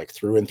lot of like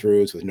through and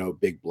throughs with no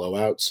big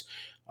blowouts.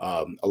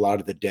 A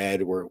lot of the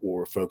dead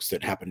were folks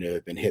that happened to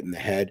have been hit in the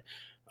head.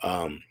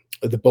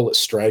 The bullet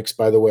strikes,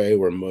 by the way,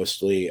 were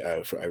mostly,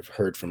 I've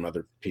heard from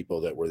other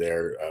people that were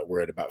there,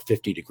 were at about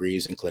 50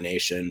 degrees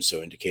inclination,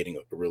 so indicating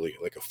really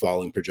like a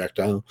falling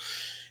projectile.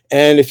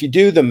 And if you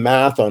do the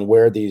math on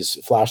where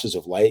these flashes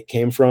of light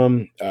came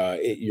from,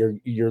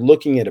 you're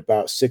looking at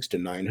about 600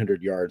 to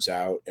 900 yards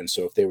out. And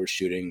so if they were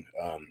shooting,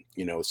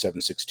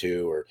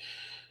 7.62 or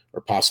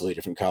possibly a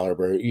different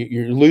caliber,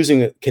 you're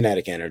losing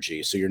kinetic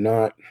energy. So you're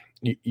not,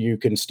 you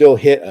can still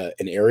hit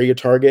an area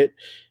target,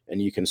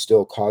 and you can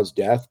still cause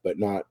death, but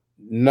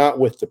not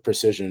with the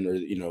precision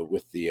or,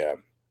 with the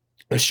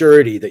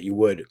surety that you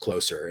would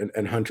closer.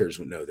 And hunters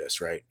would know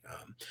this, right?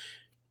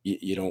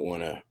 You don't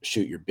want to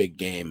shoot your big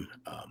game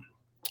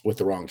with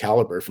the wrong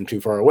caliber from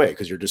too far away,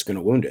 because you're just going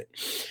to wound it.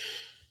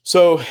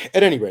 So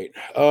at any rate,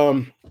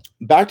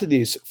 back to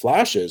these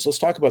flashes, let's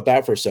talk about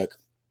that for a sec.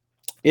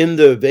 In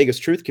the Vegas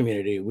truth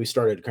community, we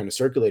started kind of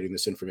circulating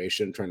this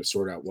information, trying to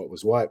sort out what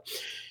was what.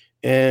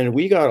 And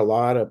we got a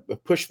lot of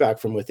pushback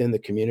from within the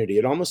community.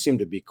 It almost seemed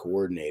to be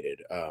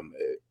coordinated.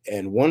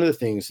 And one of the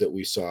things that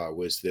we saw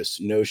was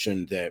this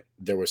notion that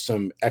there was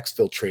some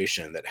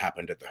exfiltration that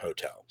happened at the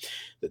hotel,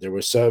 that there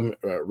was some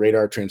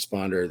radar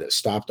transponder that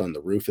stopped on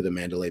the roof of the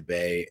Mandalay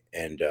Bay,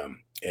 and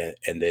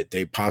that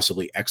they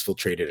possibly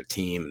exfiltrated a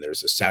team.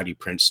 There's a Saudi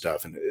Prince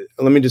stuff. And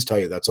let me just tell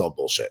you, that's all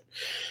bullshit.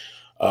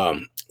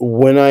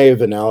 When I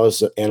have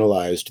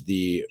analyzed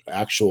the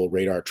actual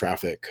radar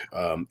traffic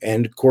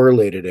and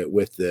correlated it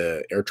with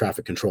the air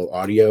traffic control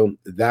audio,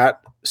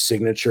 that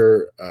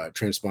signature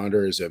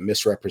transponder is a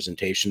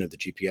misrepresentation of the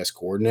GPS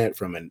coordinate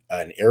from an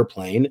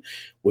airplane,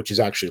 which is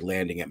actually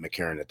landing at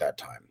McCarran at that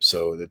time.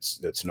 So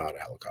that's not a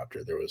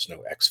helicopter. There was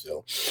no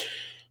exfil.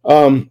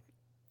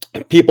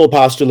 People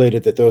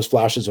postulated that those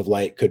flashes of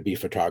light could be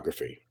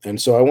photography.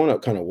 And so I want to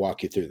kind of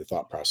walk you through the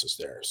thought process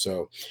there.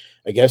 So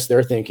I guess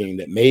they're thinking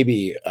that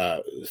maybe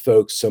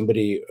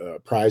somebody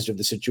apprised of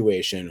the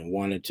situation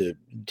wanted to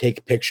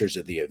take pictures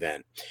of the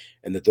event,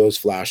 and that those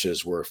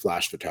flashes were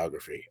flash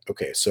photography.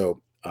 Okay,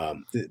 so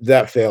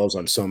that fails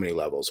on so many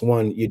levels.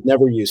 One, you'd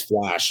never use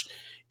flash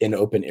in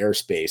open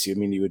airspace. I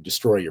mean, you would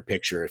destroy your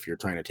picture if you're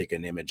trying to take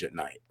an image at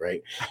night,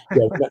 right?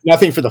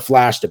 Nothing for the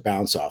flash to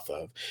bounce off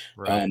of.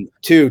 Right.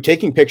 Two,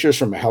 taking pictures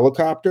from a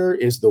helicopter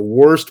is the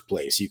worst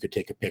place you could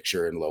take a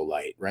picture in low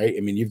light, right?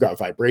 I mean, you've got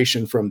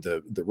vibration from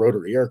the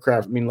rotary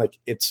aircraft. I mean, like,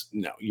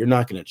 you're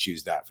not going to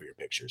choose that for your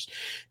pictures.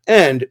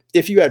 And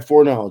if you had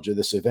foreknowledge of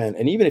this event,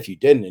 and even if you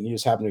didn't, and you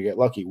just happen to get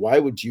lucky, why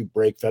would you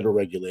break federal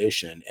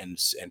regulation and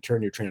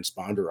turn your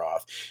transponder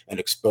off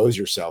and expose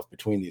yourself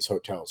between these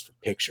hotels for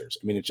pictures?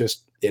 I mean,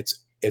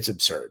 it's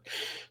absurd.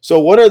 So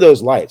what are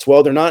those lights?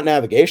 Well, they're not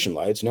navigation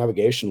lights.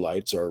 Navigation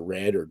lights are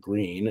red or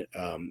green,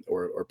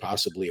 or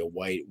possibly a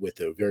white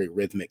with a very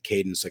rhythmic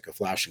cadence, like a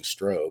flashing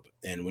strobe.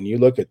 And when you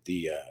look at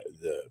the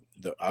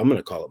I'm going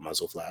to call it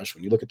muzzle flash.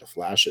 When you look at the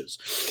flashes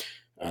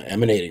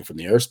emanating from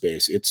the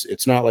airspace,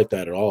 it's not like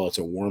that at all. It's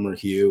a warmer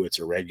hue. It's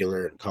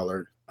irregular in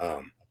color.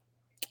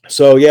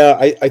 So yeah,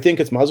 I think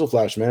it's muzzle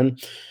flash, man.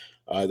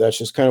 That's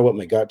just kind of what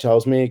my gut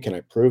tells me. Can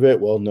I prove it?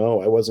 Well,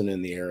 no, I wasn't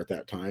in the air at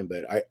that time,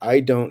 but I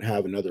don't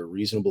have another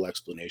reasonable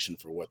explanation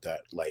for what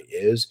that light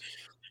is.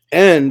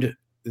 And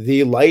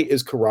the light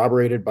is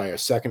corroborated by a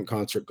second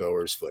concert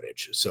goer's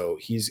footage. So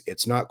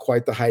it's not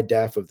quite the high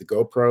def of the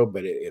GoPro,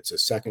 but it's a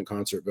second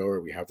concert goer.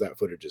 We have that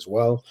footage as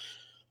well.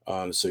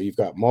 So you've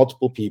got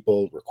multiple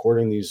people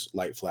recording these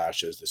light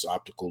flashes, this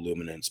optical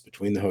luminance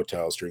between the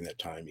hotels during that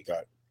time. You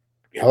got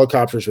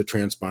helicopters with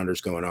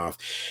transponders going off.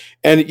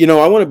 And,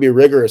 I want to be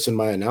rigorous in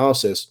my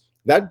analysis.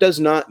 That does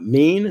not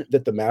mean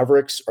that the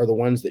Mavericks are the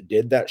ones that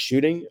did that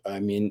shooting. I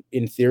mean,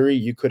 in theory,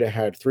 you could have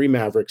had 3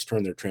 Mavericks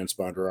turn their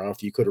transponder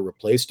off. You could have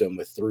replaced them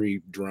with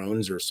 3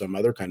 drones or some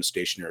other kind of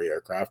stationary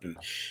aircraft and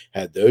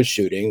had those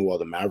shooting while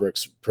the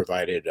Mavericks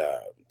provided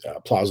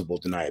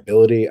plausible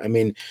deniability. I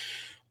mean,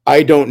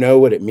 I don't know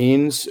what it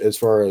means as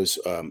far as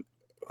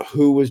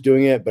who was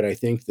doing it, but I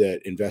think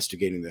that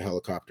investigating the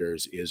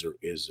helicopters is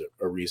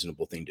a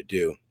reasonable thing to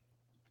do.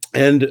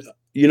 And,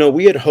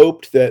 we had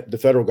hoped that the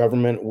federal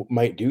government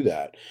might do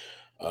that.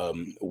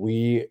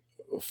 We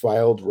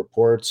filed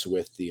reports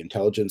with the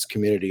intelligence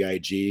community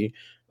IG,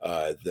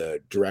 the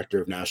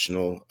director of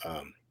national,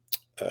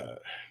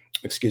 the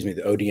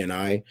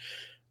ODNI.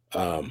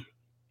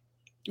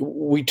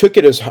 We took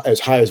it as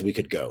high as we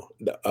could go,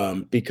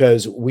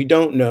 because we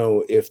don't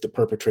know if the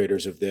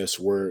perpetrators of this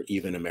were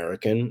even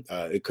American.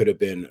 It could have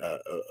been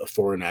a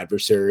foreign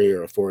adversary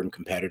or a foreign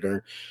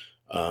competitor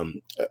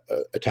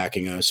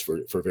attacking us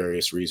for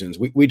various reasons.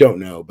 We don't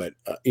know, but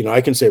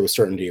I can say with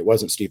certainty it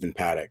wasn't Stephen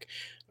Paddock,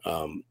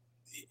 who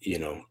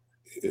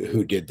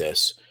did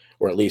this,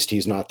 or at least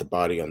he's not the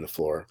body on the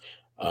floor.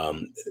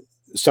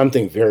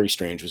 Something very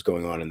strange was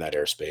going on in that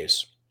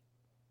airspace.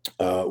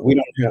 We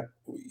don't have.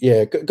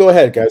 Yeah, go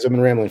ahead, guys. I've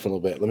been rambling for a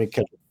little bit. Let me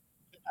catch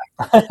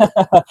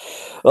up.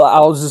 Well, I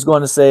was just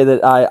going to say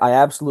that I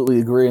absolutely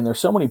agree, and there's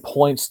so many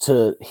points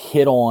to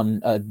hit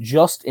on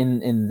just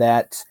in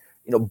that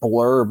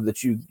blurb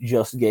that you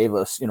just gave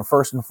us.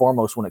 First and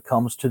foremost, when it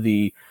comes to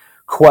the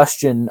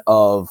question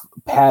of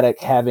Paddock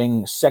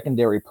having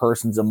secondary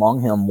persons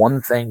among him,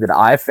 one thing that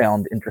I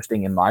found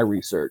interesting in my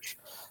research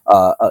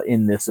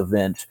in this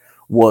event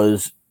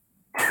was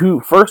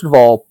first of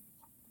all,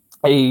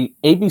 a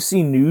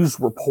ABC News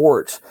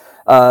report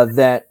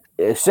that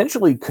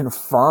essentially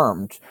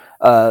confirmed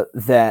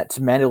that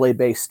Mandalay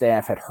Bay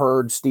staff had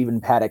heard Stephen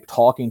Paddock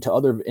talking to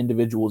other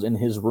individuals in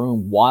his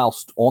room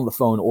whilst on the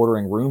phone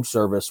ordering room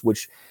service,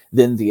 which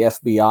then the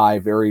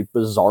FBI very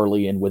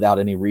bizarrely and without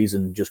any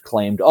reason just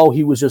claimed, oh,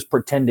 he was just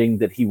pretending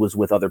that he was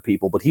with other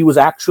people, but he was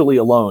actually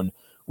alone,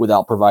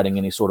 without providing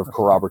any sort of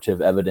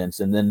corroborative evidence.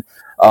 And then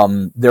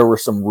there were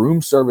some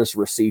room service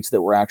receipts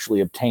that were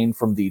actually obtained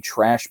from the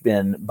trash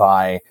bin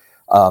by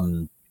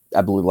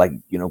I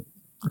believe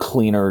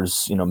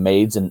cleaners,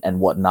 maids and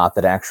whatnot,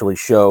 that actually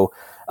show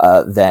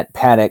that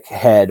Paddock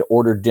had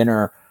ordered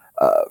dinner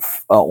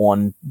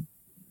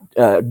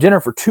dinner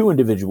for 2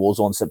 individuals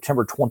on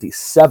September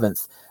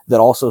 27th that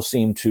also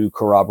seemed to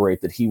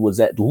corroborate that he was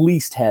at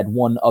least had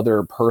one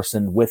other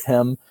person with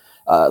him.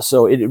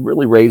 So it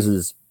really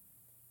raises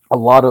a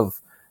lot of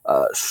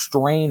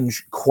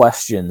strange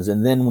questions.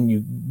 And then when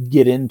you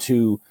get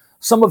into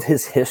some of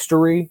his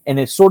history, and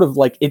it's sort of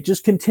like it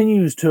just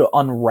continues to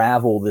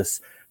unravel this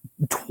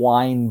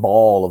twine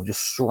ball of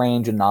just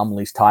strange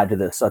anomalies tied to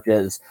this, such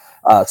as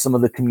some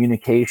of the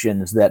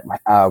communications that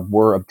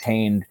were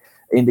obtained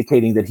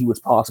indicating that he was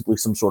possibly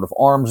some sort of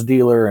arms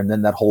dealer, and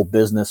then that whole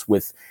business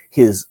with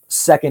his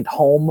second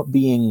home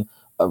being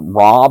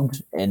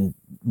robbed, and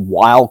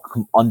while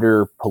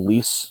under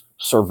police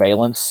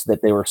surveillance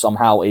that they were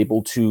somehow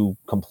able to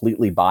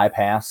completely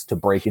bypass to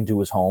break into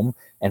his home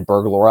and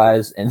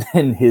burglarize, and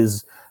then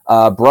his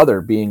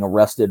brother being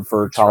arrested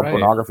for child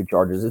pornography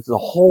charges. It's a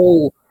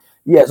whole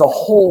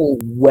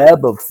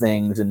web of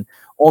things. And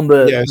on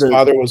his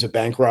father was a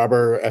bank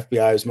robber,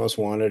 FBI's most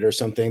wanted or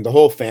something. The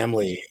whole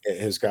family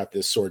has got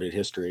this sordid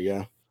history.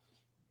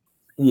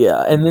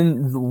 Yeah, and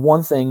then the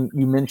one thing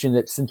you mentioned,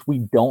 that since we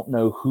don't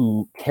know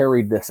who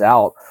carried this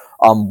out,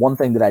 one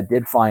thing that I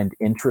did find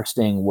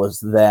interesting was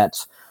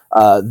that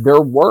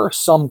there were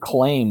some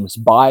claims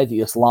by the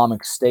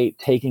Islamic State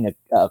taking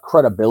a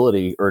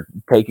credibility or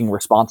taking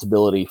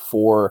responsibility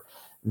for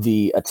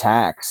the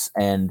attacks.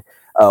 And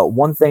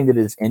one thing that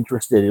is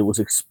interesting, it was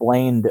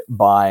explained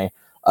by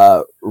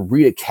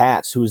Rita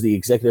Katz, who is the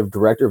executive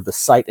director of the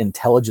Site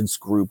Intelligence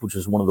Group, which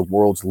is one of the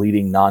world's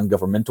leading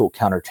non-governmental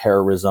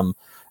counterterrorism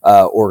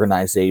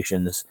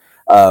organizations,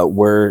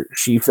 where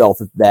she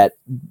felt that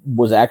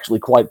was actually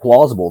quite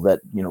plausible, that,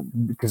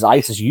 because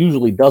ISIS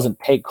usually doesn't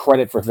take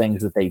credit for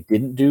things that they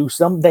didn't do.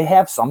 Some they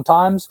have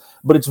sometimes,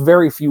 but it's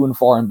very few and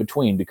far in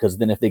between, because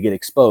then if they get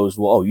exposed,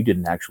 well, oh, you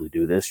didn't actually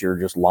do this, you're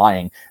just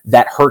lying,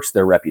 that hurts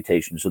their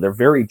reputation. So they're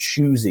very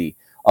choosy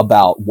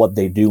about what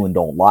they do and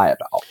don't lie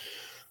about.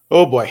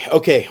 Oh boy.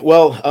 Okay.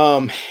 Well,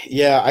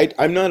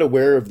 I'm not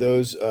aware of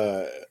those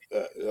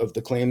of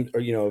the claim,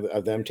 or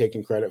of them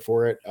taking credit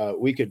for it.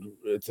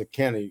 It's a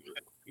can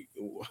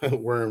of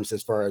worms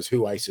as far as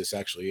who ISIS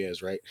actually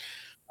is, right?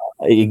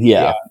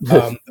 Yeah.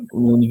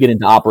 When you get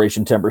into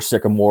Operation Timber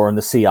Sycamore and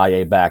the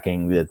CIA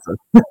backing, it's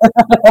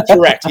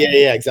correct.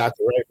 Yeah,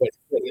 exactly right.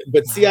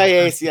 But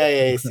CIA.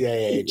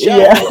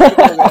 Yeah.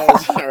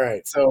 All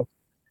right. So,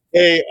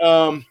 hey,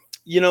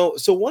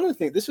 so one of the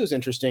things, this was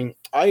interesting.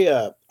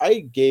 I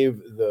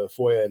gave the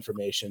FOIA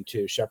information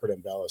to Shepard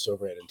and Bellis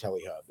over at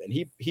IntelliHub, and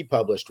he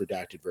published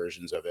redacted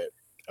versions of it.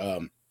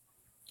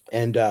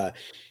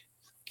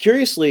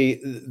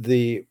 Curiously,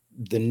 the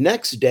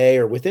next day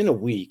or within a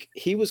week,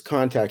 he was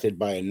contacted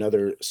by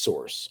another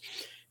source,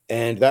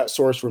 and that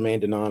source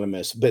remained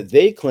anonymous. But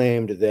they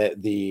claimed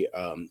that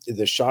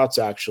the shots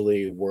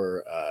actually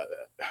were.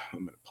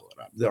 I'm going to pull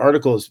it up. The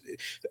article is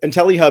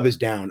IntelliHub is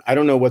down. I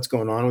don't know what's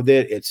going on with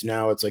it. It's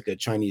like a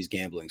Chinese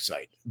gambling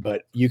site,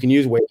 but you can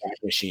use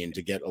Wayback Machine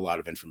to get a lot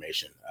of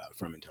information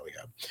from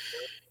IntelliHub.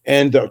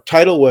 And the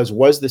title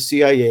was the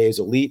CIA's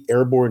elite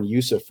airborne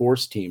use of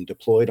force team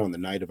deployed on the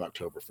night of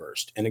October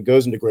 1st? And it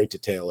goes into great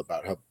detail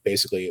about how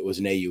basically it was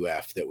an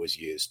AUF that was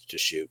used to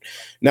shoot.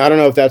 Now, I don't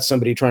know if that's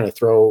somebody trying to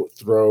throw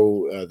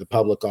the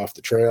public off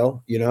the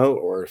trail,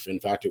 or if in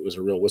fact it was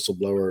a real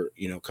whistleblower,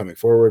 coming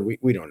forward.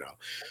 We don't know.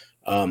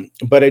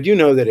 But I do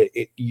know that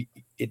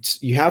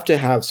you have to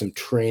have some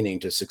training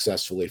to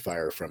successfully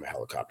fire from a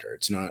helicopter.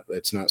 It's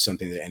not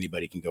something that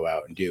anybody can go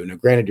out and do. Now,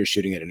 granted, you're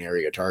shooting at an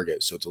area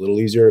target, so it's a little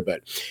easier,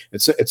 but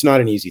it's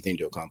not an easy thing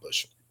to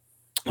accomplish.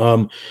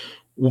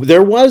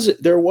 There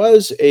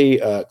was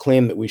a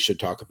claim that we should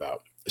talk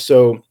about.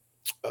 So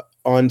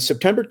on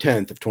September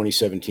 10th of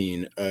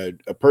 2017,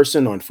 a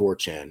person on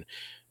 4chan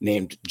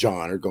named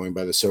John, or going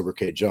by the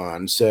sobriquet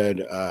John,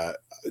 said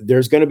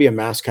there's going to be a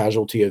mass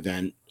casualty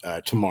event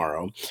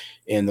tomorrow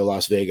in the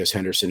Las Vegas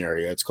Henderson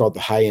area. It's called the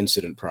High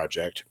Incident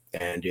Project,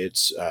 and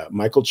it's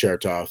Michael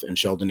Chertoff and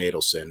Sheldon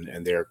Adelson,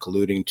 and they're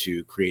colluding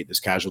to create this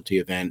casualty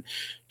event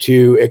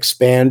to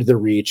expand the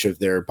reach of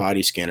their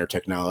body scanner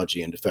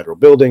technology into federal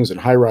buildings and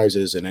high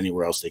rises and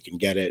anywhere else they can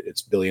get it.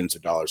 It's billions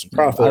of dollars in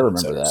profit. I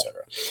remember that. Et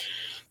cetera.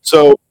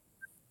 So,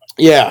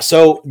 yeah,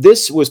 so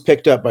this was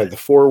picked up by The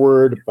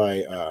Forward,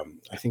 by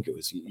I think it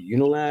was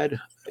Unilad.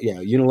 Yeah,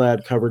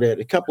 Unilad covered it.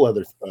 A couple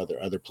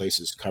other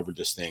places covered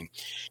this thing.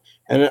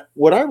 And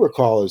what I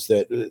recall is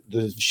that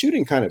the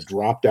shooting kind of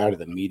dropped out of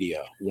the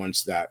media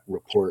once that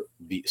report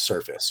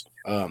surfaced.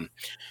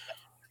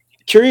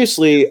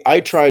 Curiously, I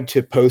tried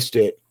to post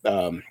it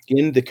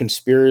in the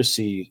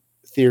conspiracy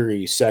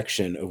theory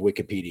section of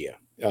Wikipedia.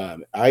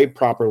 I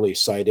properly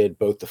cited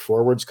both The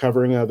Forward's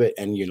covering of it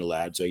and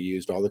Unilad's. I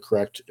used all the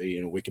correct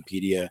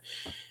Wikipedia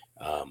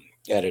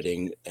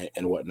editing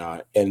and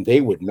whatnot, and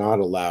they would not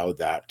allow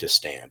that to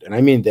stand. And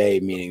I mean they,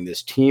 meaning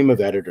this team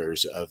of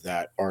editors of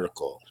that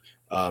article.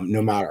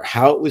 No matter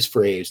how it was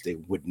phrased, they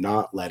would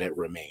not let it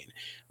remain.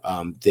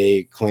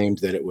 They claimed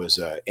that it was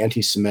an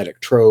anti-Semitic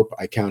trope.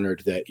 I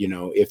countered that,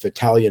 if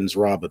Italians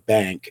rob a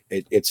bank,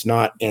 it's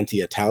not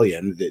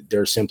anti-Italian.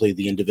 They're simply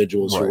the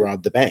individuals who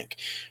robbed the bank.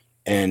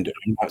 And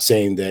I'm not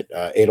saying that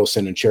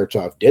Adelson and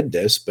Chertoff did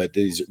this, but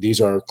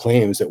these are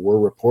claims that were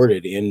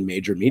reported in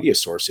major media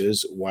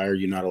sources. Why are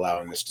you not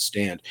allowing this to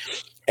stand?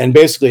 And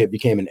basically, it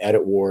became an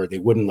edit war. They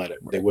wouldn't let it.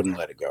 They wouldn't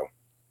let it go.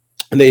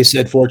 And they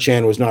said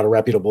 4chan was not a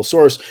reputable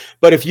source.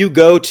 But if you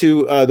go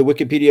to the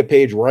Wikipedia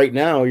page right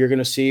now, you're going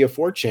to see a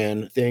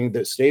 4chan thing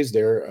that stays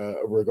there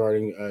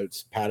regarding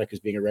Paddock as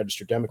being a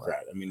registered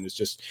Democrat. I mean, it's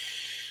just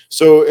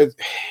so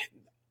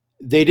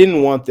they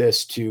didn't want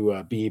this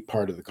to be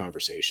part of the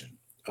conversation.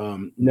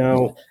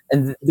 No,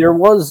 and there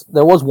was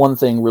one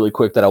thing really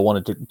quick that I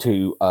wanted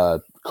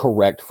to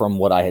correct from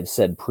what I had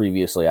said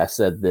previously. I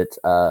said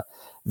that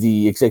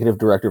the executive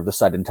director of the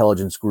site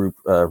intelligence group,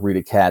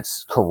 Rita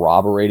Katz,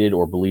 corroborated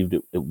or believed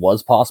it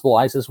was possible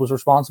ISIS was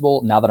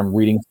responsible. Now that I'm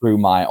reading through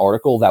my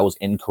article, that was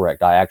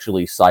incorrect. I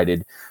actually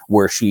cited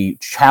where she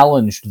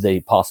challenged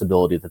the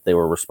possibility that they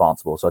were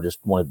responsible. So I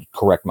just wanted to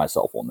correct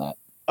myself on that.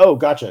 Oh,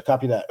 gotcha.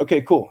 Copy that. Okay,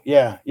 cool.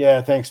 Yeah.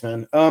 Thanks,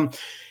 man.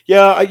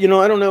 Yeah. I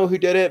don't know who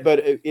did it, but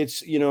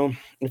it's,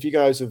 if you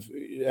guys have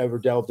ever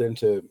delved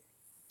into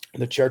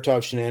the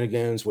Chertoff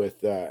shenanigans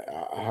with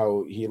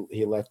how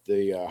he let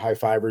the high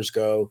fivers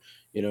go,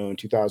 in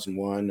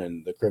 2001,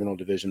 and the criminal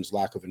division's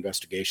lack of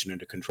investigation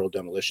into controlled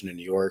demolition in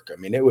New York. I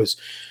mean, it was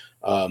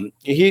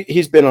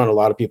he's been on a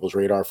lot of people's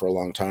radar for a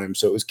long time.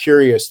 So it was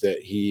curious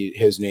that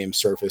his name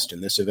surfaced in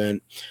this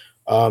event.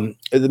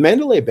 The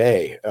Mandalay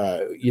Bay,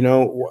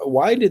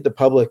 why did the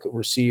public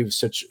receive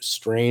such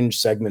strange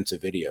segments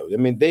of video? I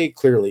mean, they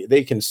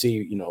can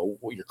see,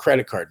 your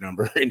credit card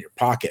number in your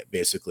pocket,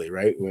 basically,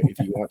 right? If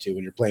you want to,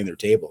 when you're playing their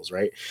tables,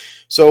 right?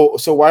 So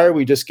why are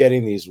we just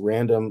getting these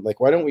random,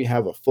 why don't we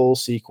have a full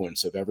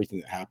sequence of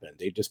everything that happened?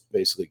 They just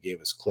basically gave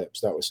us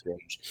clips. That was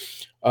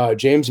strange.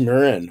 James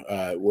Murren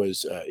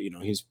was,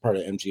 he's part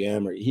of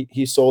MGM, or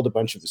he sold a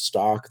bunch of the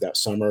stock that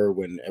summer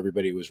when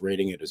everybody was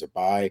rating it as a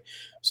buy.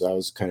 So that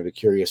was kind of a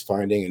curious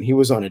finding. And he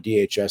was on a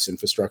DHS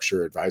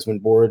infrastructure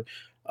advisement board.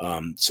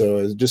 So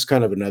it's just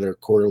kind of another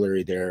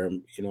corollary there.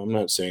 I'm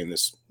not saying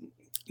this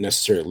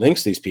necessarily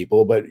links these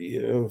people, but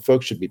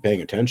folks should be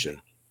paying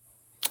attention.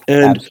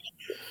 And absolutely.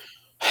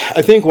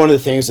 I think one of the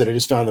things that I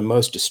just found the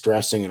most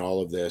distressing in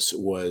all of this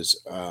was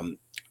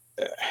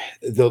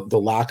the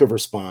lack of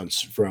response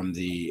from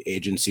the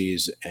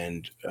agencies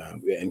and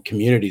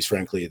communities,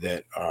 frankly,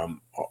 that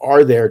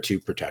are there to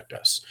protect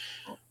us.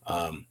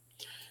 And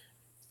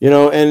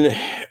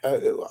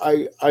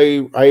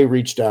I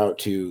reached out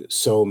to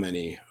so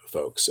many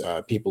folks,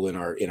 people in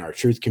our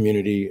truth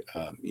community,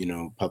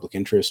 public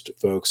interest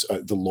folks,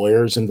 the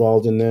lawyers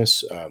involved in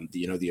this,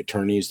 the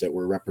attorneys that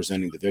were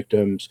representing the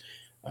victims,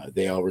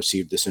 they all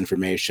received this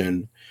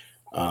information.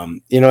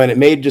 And it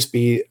may just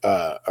be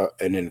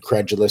an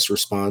incredulous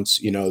response,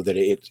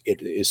 that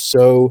it is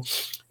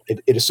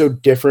so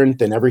different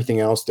than everything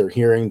else they're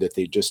hearing that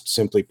they just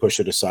simply push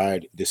it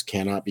aside. This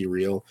cannot be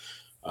real.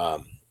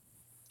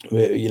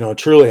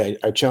 Truly,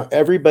 I challenge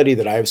everybody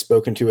that I've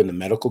spoken to in the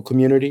medical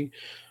community.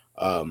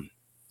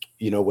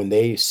 When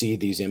they see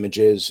these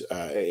images,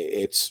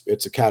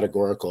 it's a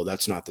categorical.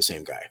 That's not the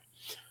same guy.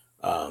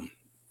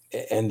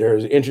 And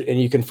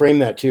you can frame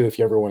that too if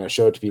you ever want to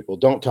show it to people.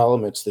 Don't tell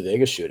them it's the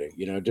Vegas shooting.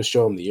 Just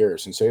show them the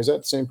ears and say, "Is that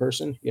the same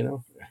person?"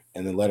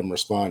 And then let them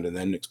respond, and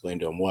then explain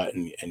to them what,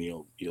 and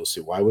you'll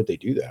see why would they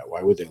do that?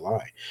 Why would they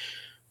lie?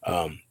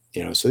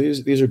 So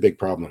these are big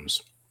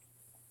problems.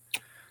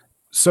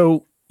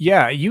 So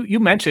yeah, you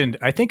mentioned,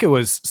 I think it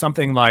was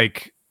something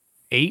like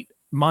 8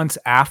 months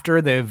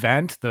after the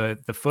event, the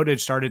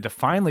footage started to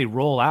finally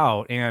roll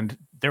out, and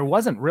there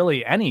wasn't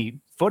really any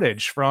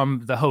footage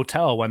from the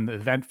hotel when the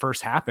event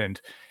first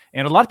happened.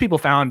 And a lot of people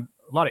found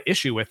a lot of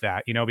issue with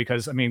that,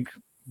 because I mean,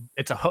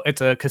 it's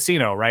a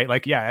casino, right?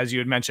 As you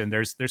had mentioned,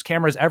 there's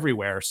cameras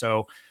everywhere.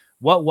 So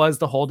what was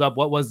the holdup?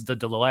 What was the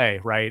delay,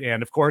 right?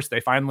 And of course, they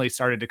finally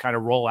started to kind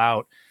of roll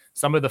out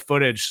some of the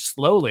footage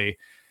slowly.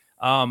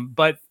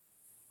 But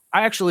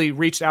I actually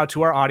reached out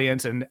to our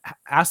audience and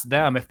asked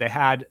them if they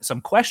had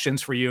some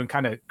questions for you, and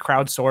kind of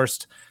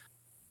crowdsourced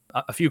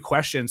a few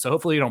questions. So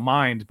hopefully you don't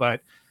mind,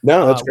 but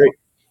no, that's great.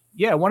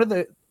 Yeah. One of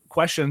the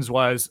questions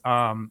was,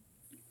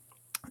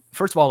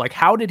 first of all,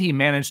 how did he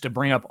manage to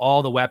bring up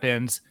all the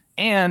weapons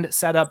and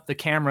set up the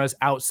cameras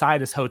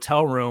outside his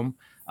hotel room?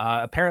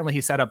 Apparently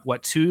he set up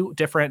 2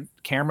 different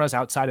cameras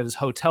outside of his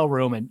hotel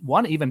room, and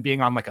one even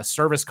being on a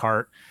service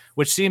cart,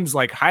 which seems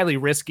highly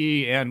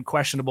risky and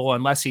questionable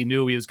unless he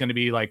knew he was going to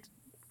be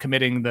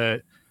committing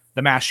the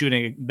mass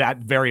shooting that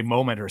very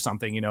moment or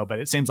something, but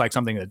it seems like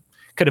something that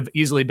could have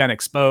easily been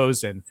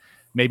exposed and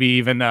maybe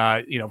even,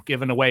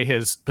 given away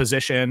his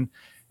position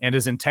and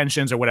his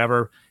intentions or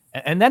whatever.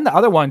 And then the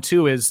other one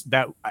too, is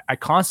that I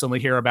constantly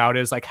hear about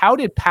is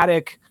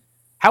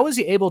how was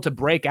he able to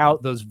break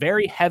out those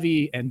very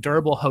heavy and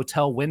durable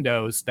hotel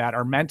windows that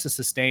are meant to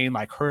sustain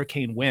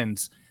hurricane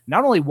winds,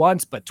 not only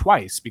once, but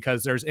twice,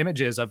 because there's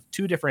images of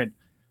 2 different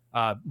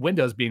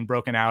windows being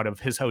broken out of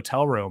his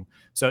hotel room.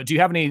 So do you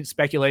have any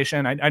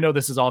speculation? I know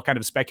this is all kind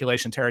of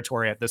speculation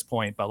territory at this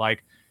point, but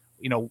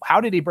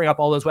how did he bring up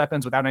all those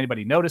weapons without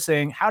anybody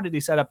noticing? How did he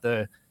set up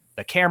the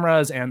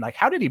cameras? And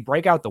how did he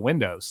break out the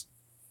windows?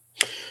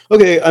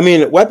 Okay, I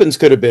mean, weapons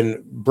could have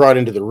been brought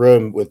into the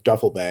room with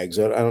duffel bags.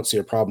 I don't see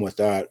a problem with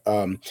that.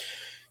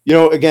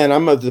 Again,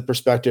 I'm of the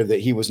perspective that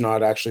he was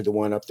not actually the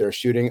one up there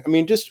shooting. I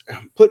mean, just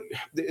put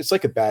it's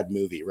like a bad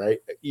movie, right?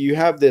 You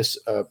have this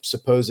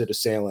supposed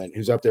assailant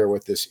who's up there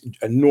with this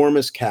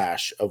enormous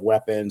cache of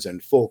weapons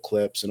and full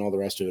clips and all the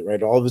rest of it,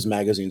 right? All of his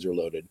magazines are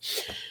loaded.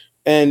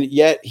 And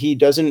yet he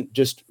doesn't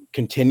just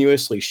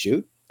continuously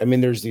shoot. I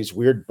mean, there's these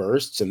weird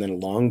bursts and then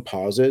long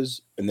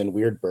pauses and then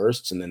weird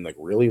bursts and then like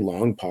really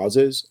long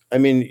pauses. I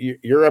mean,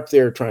 you're up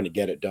there trying to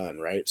get it done,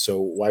 right? So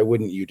why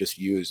wouldn't you just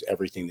use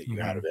everything that you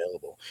had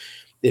available?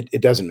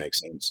 It doesn't make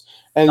sense.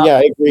 And yeah,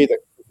 I agree that.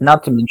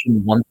 Not to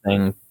mention one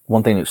thing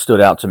that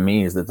stood out to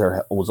me is that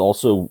there was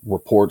also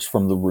reports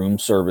from the room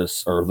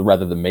service, or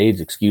rather the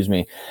maids, excuse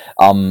me,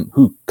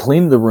 who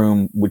cleaned the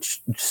room,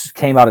 which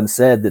came out and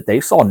said that they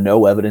saw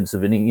no evidence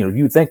of any.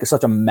 You'd think of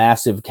such a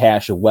massive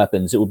cache of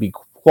weapons, it would be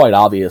quite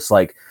obvious,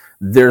 like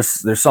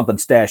there's something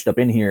stashed up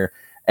in here.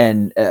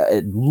 And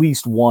at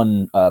least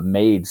one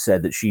maid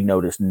said that she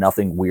noticed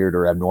nothing weird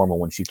or abnormal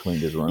when she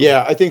cleaned his room.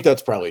 Yeah, I think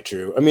that's probably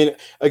true. I mean,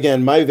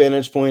 again, my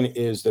vantage point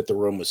is that the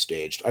room was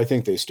staged. I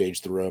think they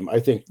staged the room. I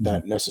think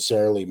that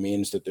necessarily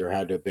means that there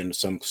had to have been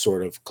some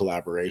sort of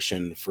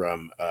collaboration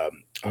from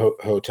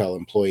hotel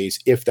employees,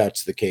 if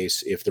that's the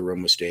case, if the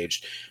room was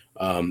staged.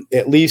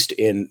 At least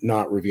in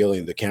not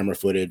revealing the camera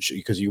footage,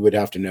 because you would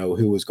have to know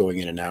who was going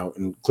in and out.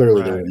 And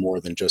clearly there were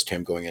more than just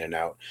him going in and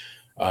out.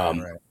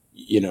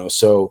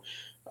 So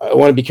I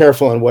want to be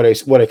careful on what I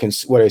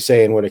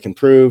say and what I can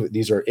prove.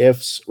 These are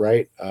ifs,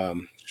 right?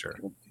 Sure.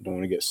 Don't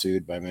want to get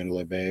sued by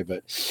Mandalay Bay,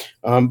 but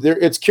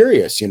it's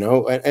curious,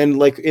 and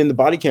like in the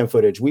body cam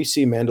footage, we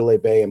see Mandalay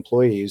Bay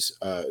employees,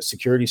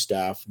 security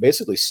staff,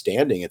 basically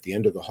standing at the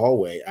end of the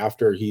hallway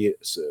after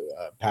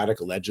Paddock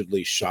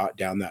allegedly shot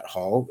down that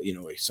hall,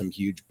 some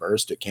huge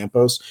burst at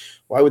Campos.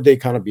 Why would they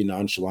kind of be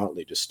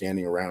nonchalantly just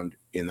standing around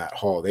in that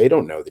hall? They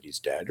don't know that he's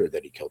dead or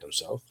that he killed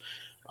himself.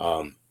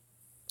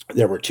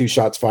 There were 2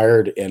 shots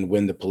fired, and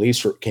when the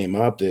police came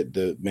up,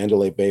 the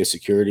Mandalay Bay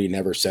security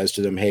never says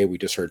to them, "Hey, we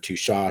just heard 2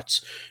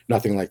 shots."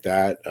 Nothing like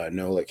that.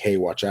 No, like, "Hey,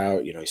 watch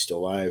out, he's still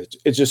alive."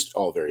 It's just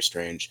all very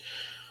strange.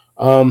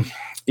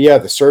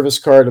 The service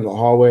card in the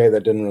hallway,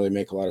 that didn't really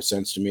make a lot of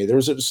sense to me. There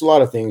was just a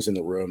lot of things in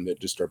the room that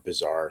just are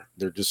bizarre.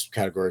 They're just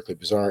categorically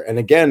bizarre. And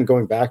again,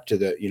 going back to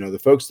the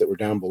folks that were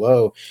down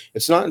below,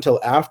 it's not until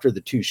after the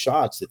 2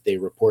 shots that they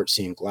report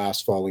seeing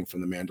glass falling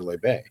from the Mandalay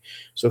Bay.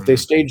 So if they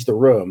stage the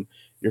room,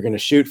 you're going to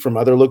shoot from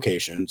other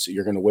locations.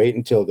 You're going to wait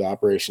until the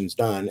operation's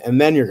done, and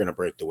then you're going to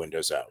break the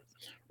windows out,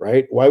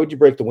 right? Why would you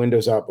break the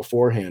windows out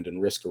beforehand and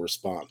risk a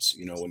response,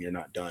 when you're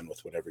not done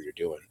with whatever you're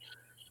doing?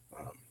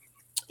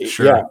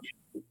 Sure.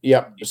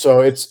 Yeah.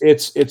 So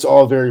it's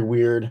all very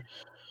weird.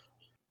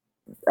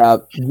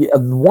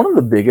 One of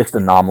the biggest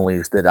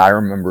anomalies that I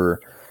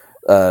remember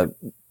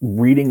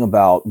reading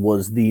about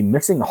was the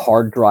missing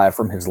hard drive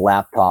from his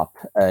laptop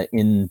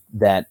in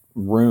that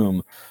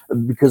room,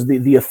 because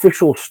the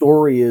official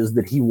story is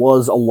that he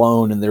was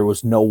alone and there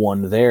was no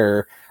one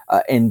there,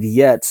 and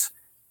yet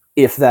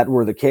if that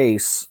were the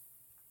case,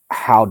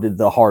 how did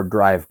the hard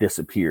drive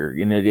disappear?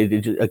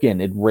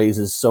 It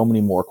raises so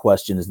many more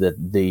questions that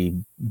the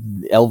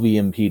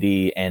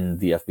LVMPD and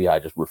the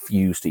FBI just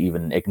refuse to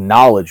even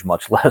acknowledge,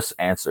 much less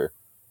answer.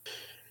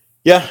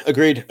 Yeah,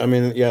 agreed. I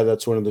mean, yeah,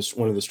 that's one of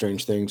the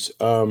strange things.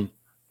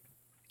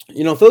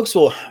 Folks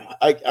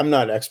I'm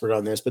not an expert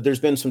on this, but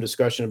there's been some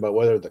discussion about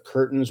whether the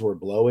curtains were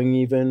blowing,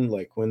 even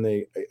like when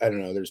I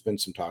don't know, there's been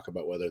some talk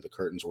about whether the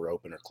curtains were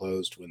open or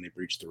closed when they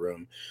breached the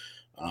room.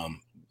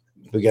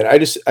 Again,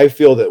 I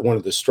feel that one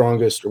of the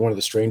strongest or one of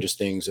the strangest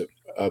things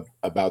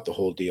about the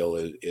whole deal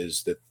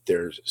is that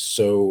they're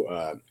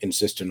so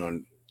insistent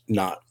on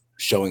not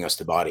showing us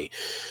the body.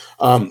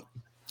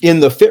 In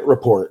the FIT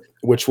report,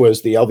 which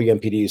was the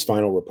LVMPD's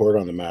final report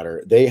on the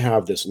matter, they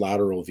have this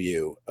lateral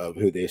view of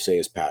who they say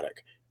is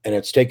Paddock, and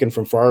it's taken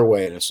from far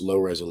away and it's low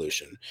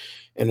resolution.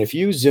 And if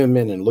you zoom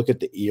in and look at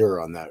the ear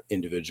on that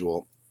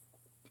individual,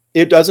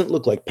 it doesn't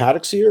look like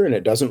Paddock's ear, and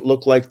it doesn't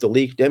look like the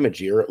leaked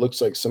image ear. It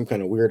looks like some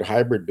kind of weird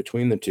hybrid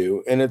between the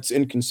two, and it's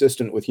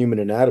inconsistent with human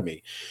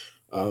anatomy.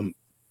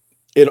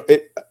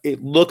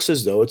 It looks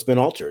as though it's been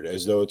altered,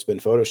 as though it's been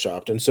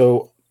photoshopped. And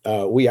so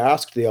we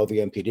asked the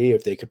LVMPD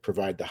if they could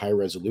provide the high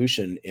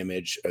resolution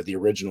image of the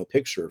original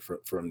picture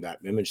from that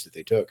image that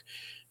they took,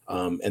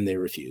 and they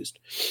refused.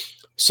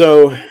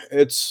 So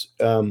it's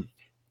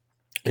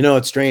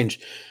it's strange.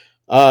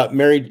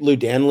 Married Lou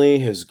Danley,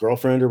 his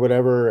girlfriend or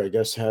whatever, I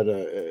guess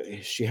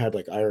she had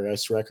like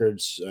IRS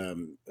records.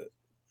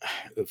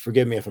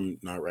 Forgive me if I'm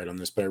not right on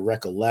this, but I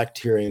recollect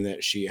hearing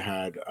that she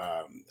had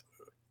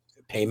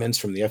payments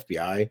from the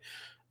FBI.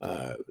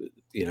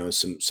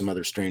 Some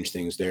other strange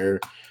things there.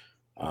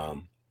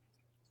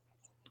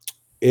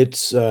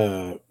 There's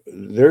a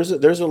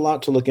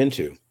lot to look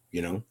into,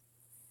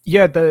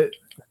 Yeah, the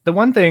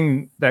one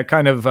thing that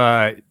kind of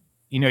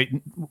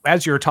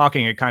as you were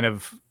talking, it kind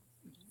of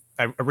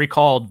I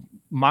recalled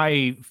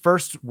my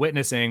first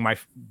witnessing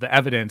the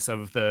evidence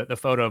of the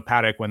photo of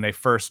Paddock when they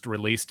first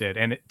released it,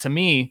 and to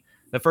me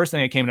the first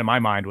thing that came to my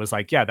mind was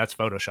like, yeah, that's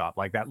Photoshop.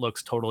 Like that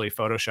looks totally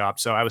Photoshop.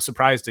 So I was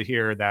surprised to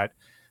hear that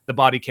the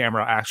body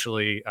camera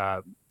actually,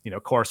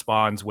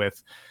 corresponds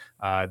with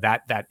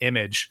that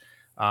image.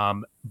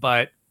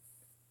 But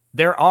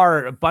there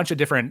are a bunch of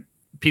different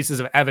pieces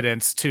of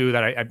evidence too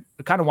that I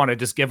kind of want to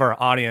just give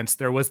our audience.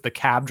 There was the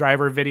cab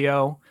driver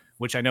video,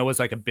 which I know was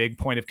like a big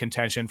point of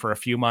contention for a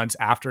few months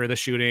after the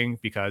shooting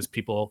because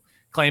people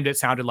claimed it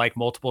sounded like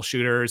multiple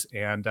shooters.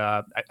 And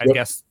I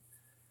guess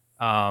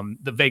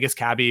the Vegas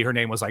cabbie, her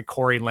name was like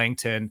Corey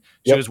Langton.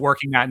 She was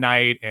working that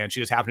night and she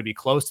just happened to be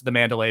close to the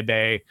Mandalay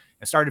Bay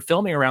and started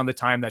filming around the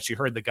time that she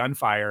heard the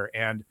gunfire.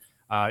 And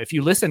if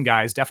you listen,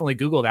 guys, definitely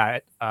Google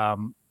that.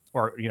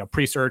 Or,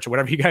 pre-search or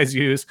whatever you guys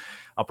use.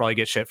 I'll probably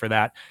get shit for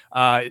that.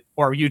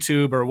 Or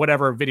YouTube or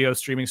whatever video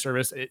streaming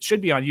service. It should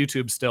be on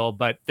YouTube still,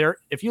 but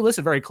if you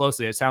listen very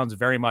closely, it sounds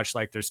very much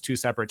like there's two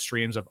separate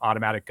streams of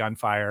automatic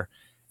gunfire.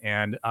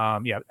 And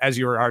as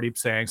you were already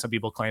saying, some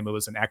people claim it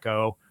was an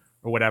echo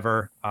or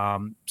whatever.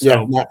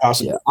 Not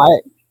possible.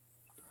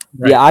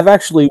 I've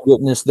actually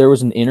witnessed, there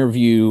was an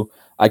interview,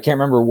 I can't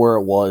remember where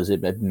it was.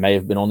 It may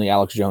have been on the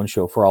Alex Jones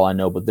show for all I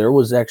know, but there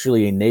was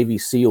actually a Navy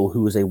SEAL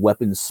who was a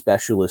weapons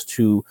specialist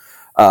who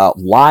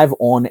live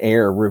on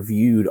air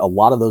reviewed a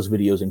lot of those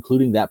videos,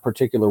 including that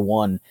particular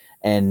one.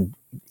 And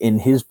in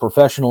his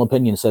professional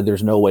opinion said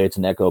there's no way it's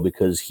an echo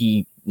because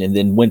and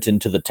then went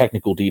into the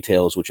technical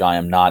details, which I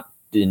am not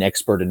an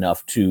expert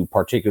enough to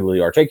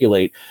particularly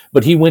articulate,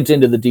 but he went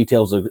into the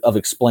details of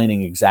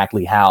explaining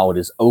exactly how it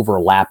is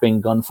overlapping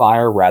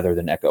gunfire rather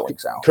than echoing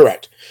sound.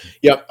 Correct.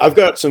 Yep. I've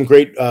got some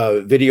great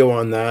video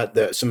on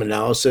that, some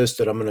analysis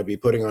that I'm going to be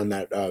putting on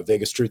that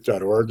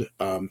vegastruth.org.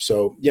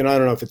 So, I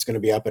don't know if it's going to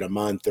be up in a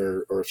month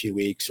or a few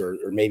weeks or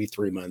maybe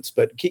 3 months,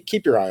 but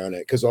keep your eye on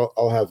it because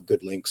I'll have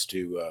good links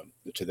to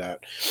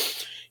that.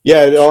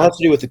 Yeah, it all has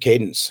to do with the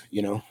cadence,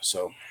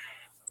 so.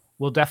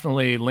 We'll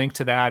definitely link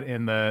to that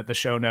in the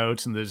show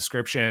notes and the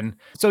description.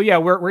 So yeah,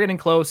 we're getting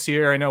close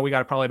here. I know we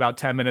got probably about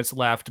 10 minutes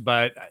left,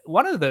 but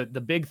one of the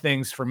big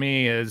things for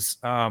me is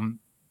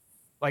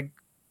like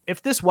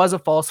if this was a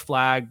false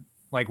flag,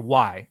 like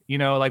why?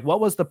 Like what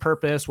was the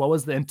purpose? What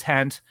was the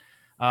intent?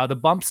 The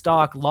bump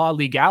stock law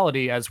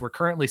legality, as we're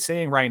currently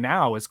seeing right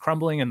now, is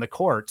crumbling in the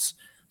courts.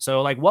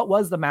 So like what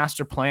was the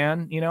master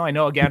plan? I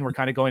know again we're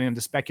kind of going into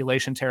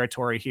speculation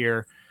territory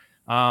here.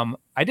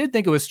 I did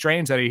think it was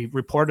strange that he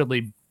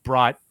reportedly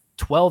brought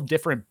 12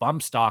 different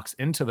bump stocks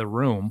into the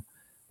room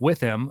with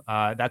him.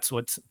 That's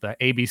what the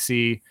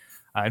ABC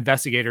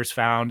investigators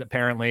found.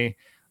 Apparently,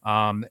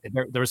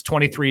 there was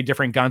 23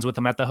 different guns with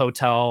him at the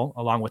hotel,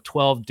 along with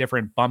 12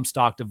 different bump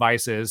stock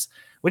devices,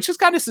 which is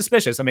kind of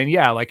suspicious. I mean,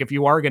 yeah, like if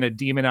you are going to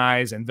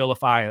demonize and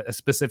vilify a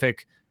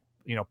specific,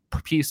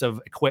 piece of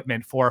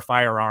equipment for a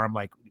firearm,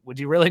 like would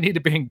you really need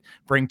to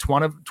bring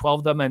 12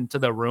 of them into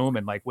the room?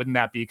 And like, wouldn't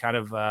that be kind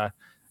of the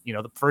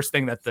first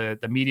thing that the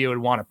media would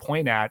want to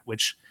point at,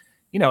 which,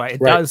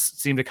 it does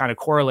seem to kind of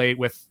correlate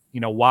with,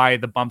 why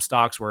the bump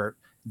stocks were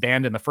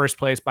banned in the first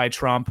place by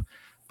Trump.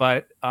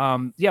 But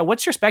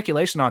what's your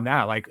speculation on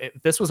that? Like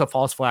if this was a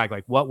false flag,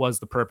 like what was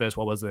the purpose?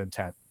 What was the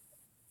intent?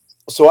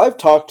 So I've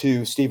talked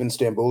to Stephen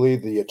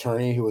Stambuli, the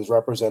attorney who was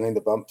representing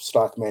the bump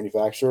stock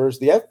manufacturers.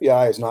 The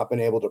FBI has not been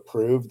able to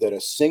prove that a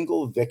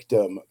single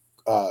victim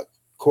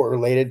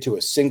correlated to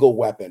a single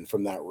weapon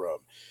from that room.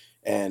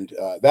 And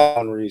that's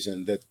one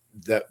reason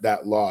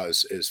that law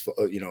is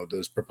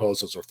those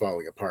proposals are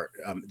falling apart.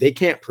 They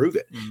can't prove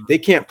it. They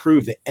can't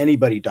prove that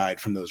anybody died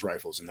from those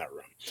rifles in that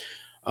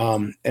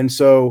room. And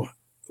so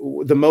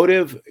the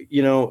motive,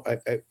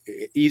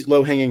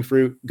 low hanging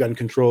fruit, gun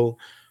control.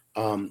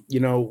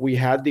 We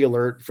had the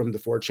alert from the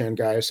 4chan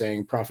guy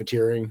saying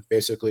profiteering,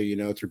 basically,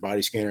 through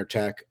body scanner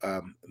tech.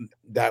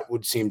 That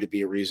would seem to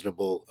be a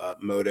reasonable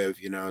motive,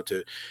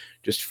 to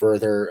just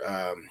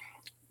further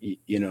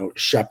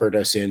shepherd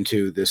us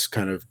into this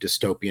kind of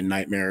dystopian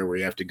nightmare where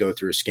you have to go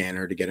through a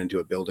scanner to get into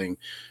a building.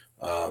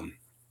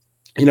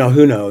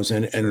 Who knows?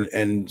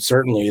 And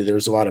certainly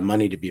there's a lot of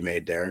money to be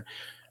made there.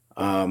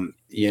 Again,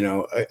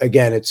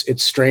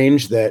 it's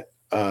strange that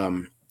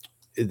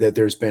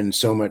there's been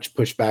so much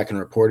pushback and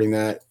reporting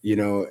that,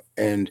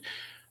 and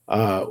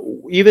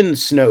even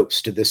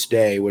Snopes to this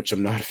day, which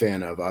I'm not a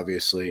fan of,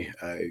 obviously,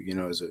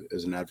 as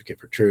an advocate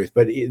for truth,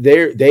 but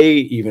they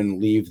even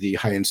leave the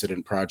high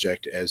incident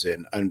project as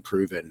an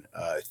unproven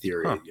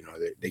theory.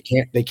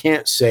 They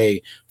can't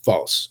say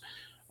false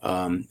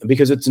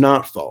because it's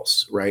not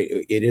false, right?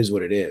 It is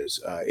what it is.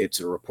 It's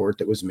a report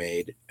that was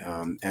made,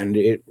 and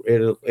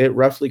it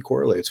roughly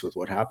correlates with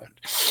what happened.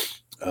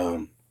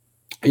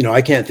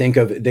 I can't think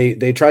of,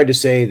 they tried to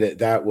say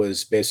that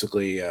was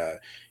basically,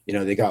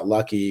 they got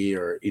lucky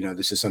or,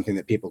 this is something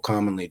that people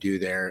commonly do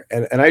there.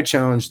 And I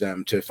challenge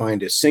them to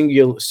find a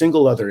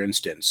single other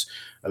instance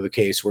of a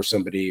case where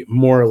somebody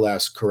more or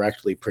less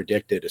correctly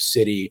predicted a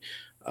city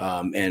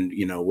and,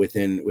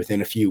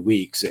 within a few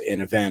weeks,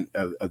 an event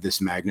of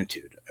this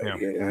magnitude.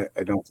 Yeah.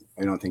 I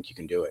don't think you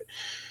can do it.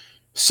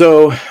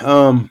 So,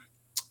 I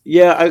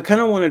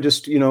kind of want to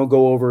just,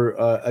 go over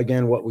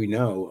again what we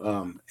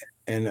know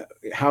and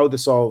how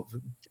this all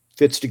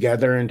fits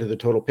together into the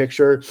total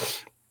picture.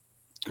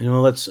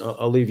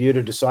 I'll leave you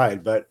to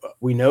decide, but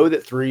we know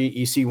that 3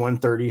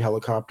 EC-130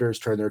 helicopters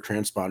turned their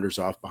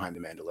transponders off behind the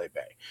Mandalay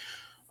Bay.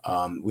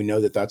 We know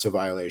that that's a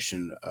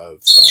violation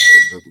of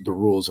the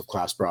rules of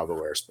Class Bravo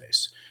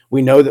airspace.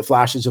 We know that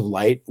flashes of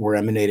light were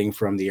emanating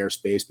from the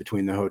airspace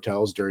between the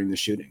hotels during the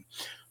shooting.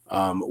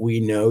 We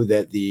know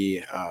that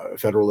the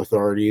federal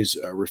authorities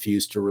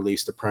refused to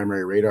release the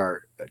primary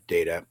radar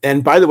data.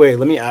 And by the way,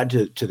 let me add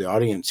to the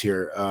audience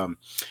here.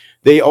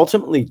 They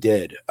ultimately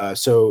did.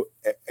 So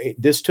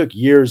this took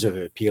years of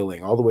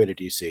appealing all the way to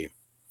DC.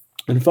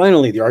 And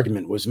finally, the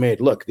argument was made,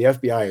 look, the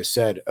FBI has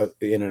said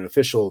in an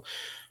official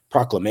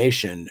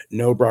proclamation,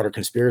 no broader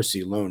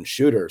conspiracy, lone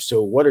shooter.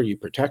 So what are you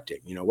protecting?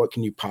 What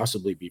can you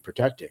possibly be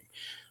protecting?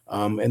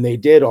 And they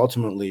did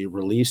ultimately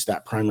release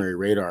that primary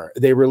radar.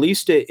 They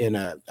released it in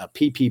a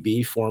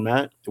PPB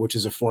format, which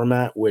is a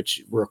format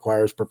which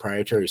requires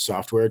proprietary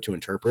software to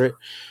interpret.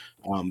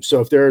 So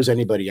if there is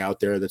anybody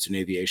out there that's an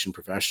aviation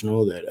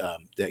professional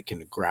that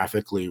can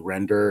graphically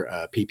render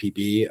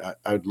PPB,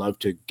 I would love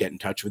to get in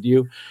touch with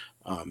you.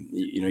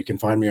 You can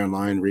find me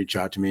online, reach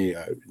out to me.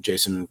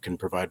 Jason can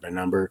provide my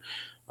number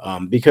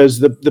because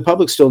the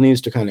public still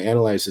needs to kind of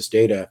analyze this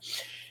data.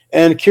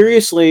 And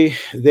curiously,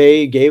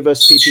 they gave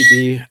us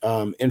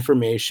PPB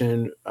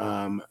information.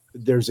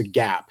 There's a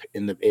gap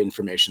in the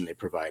information they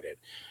provided.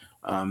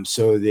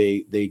 So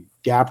they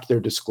gapped their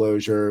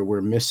disclosure.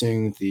 We're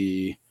missing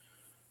the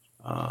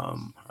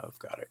I've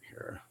got it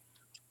here.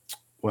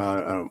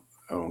 Well,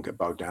 I won't get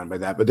bogged down by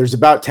that, but there's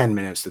about 10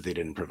 minutes that they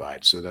didn't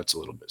provide. So that's a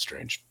little bit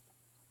strange.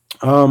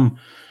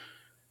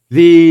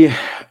 The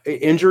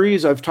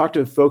injuries, I've talked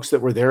to folks that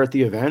were there at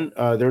the event.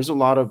 There's a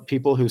lot of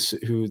people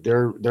who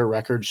their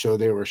records show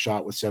they were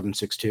shot with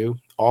 7.62.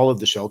 All of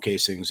the shell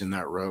casings in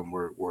that room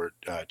were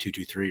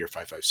 223 or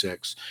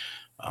 5.56.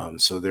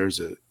 So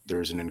there's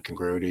an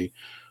incongruity.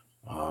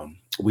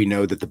 We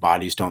know that the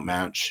bodies don't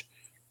match.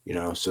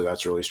 So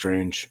that's really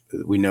strange.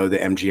 We know the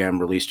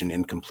MGM released an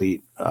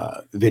incomplete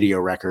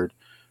video record.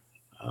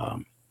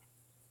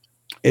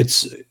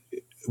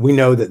 We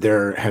know that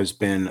there has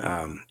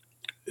been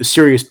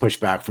serious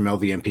pushback from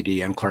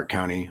LVMPD and Clark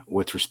County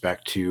with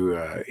respect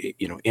to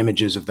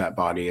images of that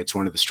body. It's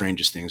one of the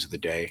strangest things of the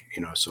day.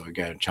 So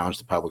again, challenge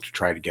the public to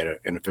try to get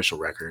an official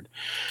record.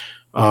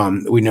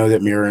 We know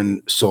that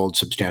Mirren sold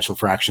substantial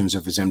fractions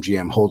of his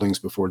MGM holdings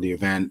before the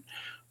event.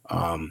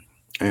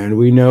 And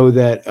we know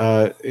that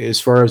as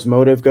far as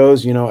motive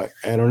goes, I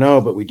don't know,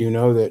 but we do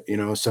know that,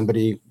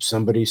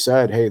 somebody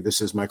said, hey,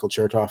 this is Michael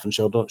Chertoff and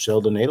Sheldon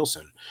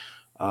Adelson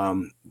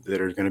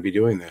that are going to be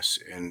doing this.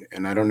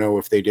 And I don't know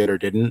if they did or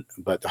didn't,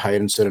 but the High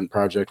Incident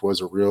Project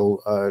was a real,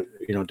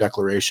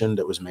 declaration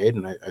that was made.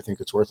 And I think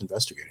it's worth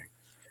investigating.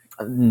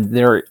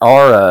 There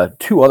are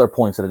 2 other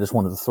points that I just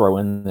wanted to throw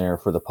in there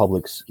for the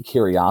public's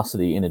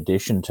curiosity, in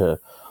addition to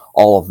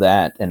all of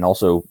that, and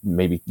also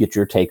maybe get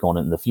your take on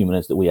it in the few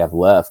minutes that we have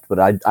left. But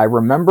I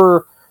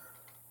remember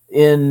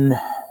in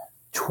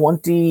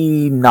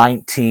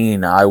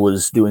 2019, I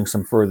was doing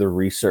some further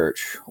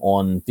research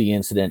on the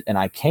incident, and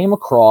I came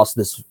across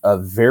this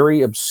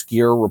very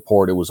obscure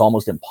report. It was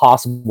almost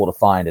impossible to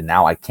find, and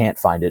now I can't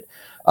find it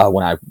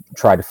when I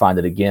tried to find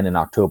it again in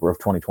October of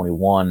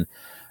 2021.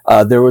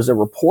 There was a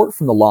report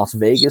from the Las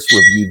Vegas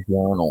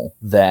Review-Journal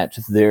that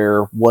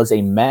there was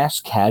a mass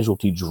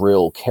casualty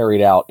drill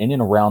carried out in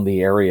and around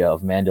the area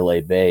of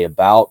Mandalay Bay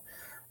about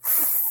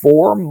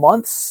 4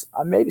 months,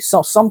 maybe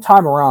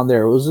sometime around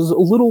there. It was a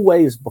little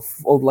ways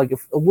before, like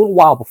a little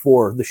while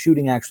before the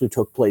shooting actually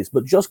took place,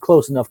 but just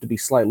close enough to be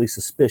slightly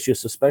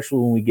suspicious, especially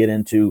when we get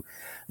into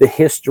the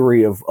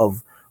history of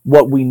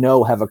what we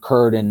know have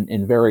occurred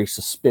in very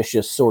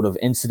suspicious sort of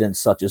incidents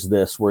such as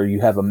this, where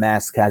you have a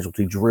mass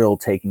casualty drill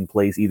taking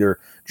place either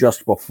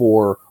just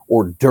before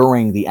or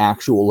during the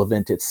actual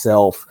event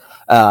itself.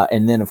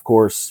 And then, of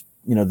course,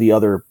 the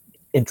other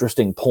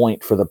interesting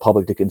point for the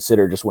public to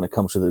consider just when it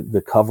comes to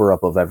the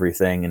cover-up of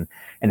everything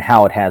and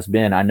how it has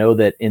been. I know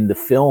that in the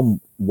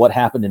film What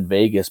Happened in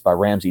Vegas by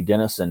Ramsey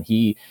Dennison,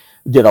 he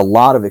did a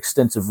lot of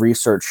extensive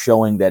research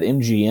showing that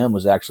MGM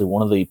was actually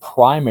one of the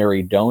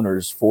primary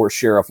donors for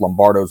Sheriff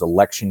Lombardo's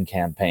election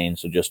campaign.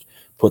 So just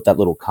put that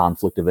little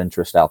conflict of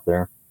interest out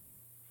there.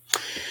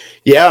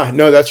 Yeah,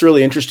 no, that's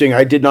really interesting.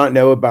 I did not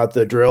know about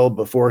the drill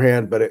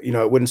beforehand, but it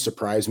wouldn't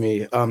surprise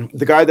me.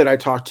 The guy that I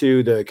talked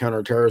to, the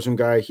counterterrorism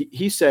guy,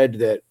 he said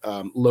that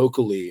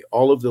locally,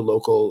 all of the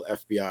local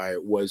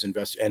FBI was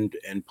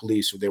and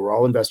police, they were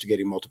all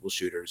investigating multiple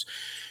shooters,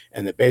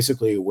 and that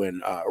basically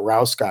when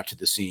Rouse got to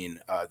the scene,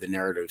 the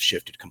narrative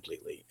shifted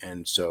completely.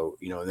 And so,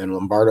 then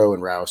Lombardo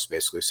and Rouse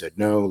basically said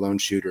no, lone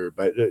shooter,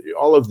 but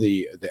all of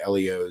the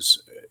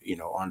LEOs,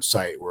 on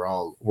site, we're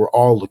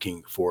all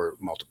looking for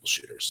multiple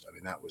shooters. I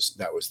mean, that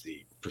was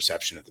the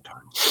perception at the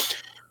time.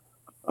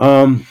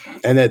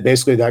 And that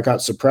basically that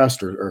got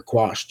suppressed or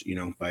quashed,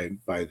 by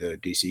the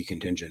DC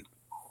contingent.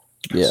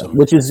 Yeah, so,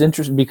 which is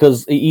interesting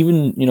because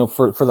even,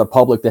 for the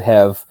public to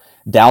have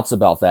doubts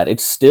about that,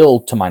 it's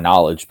still, to my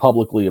knowledge,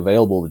 publicly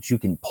available that you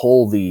can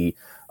pull the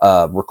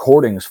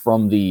recordings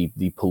from the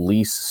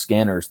police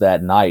scanners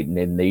that night,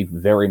 and they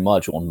very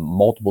much on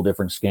multiple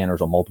different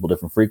scanners on multiple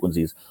different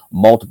frequencies,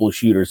 multiple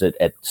shooters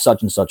at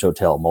such and such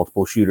hotel,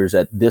 multiple shooters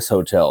at this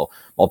hotel,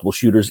 multiple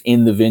shooters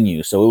in the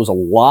venue. So it was a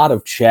lot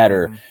of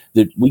chatter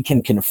that we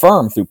can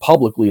confirm through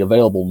publicly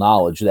available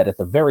knowledge that at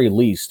the very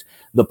least,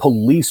 the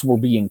police were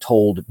being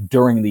told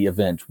during the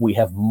event, we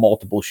have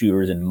multiple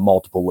shooters in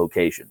multiple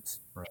locations.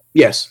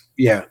 Yes.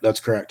 Yeah, that's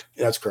correct.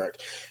 That's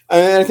correct.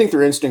 And I think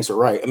their instincts are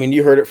right. I mean,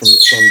 you heard it from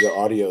the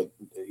audio,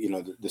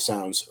 the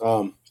sounds.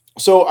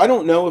 So I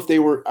don't know if they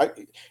were,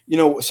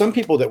 some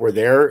people that were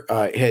there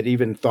had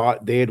even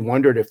thought, they had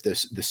wondered if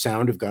the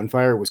sound of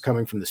gunfire was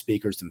coming from the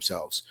speakers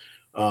themselves.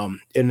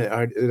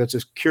 That's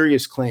a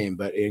curious claim,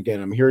 but again,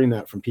 I'm hearing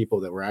that from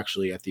people that were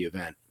actually at the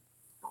event.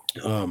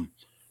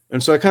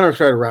 And so I kind of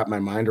try to wrap my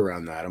mind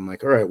around that. I'm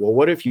like, all right, well,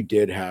 what if you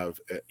did have,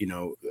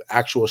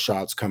 actual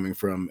shots coming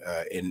from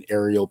an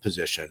aerial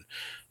position,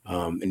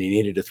 and you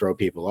needed to throw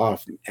people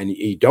off, and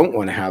you don't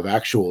want to have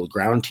actual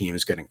ground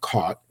teams getting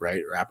caught,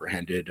 right, or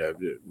apprehended,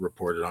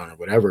 reported on, or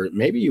whatever.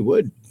 Maybe you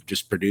would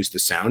just produce the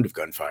sound of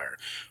gunfire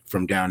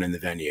from down in the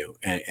venue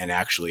and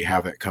actually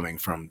have it coming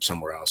from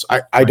somewhere else.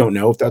 I don't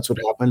know if that's what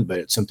happened, but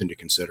it's something to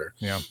consider.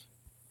 Yeah.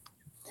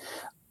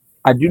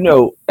 I do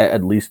know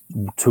at least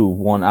to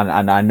one,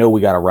 and I know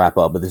we got to wrap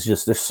up, but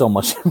there's so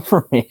much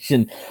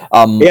information.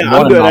 I'm good.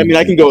 I mean,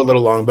 I can go a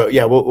little long, but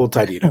yeah, we'll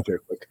tidy it up here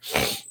quick.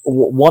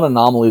 One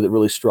anomaly that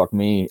really struck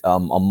me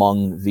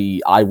among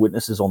the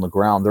eyewitnesses on the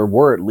ground, there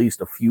were at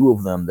least a few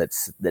of them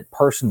that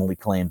personally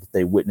claimed that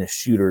they witnessed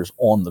shooters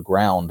on the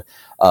ground,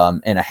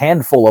 and a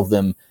handful of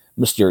them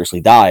mysteriously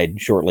died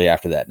shortly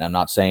after that. And I'm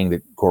not saying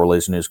that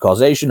correlation is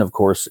causation. Of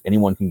course,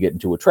 anyone can get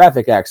into a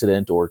traffic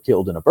accident or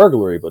killed in a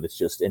burglary, but it's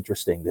just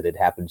interesting that it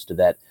happens to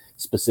that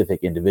specific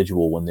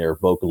individual when they're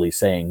vocally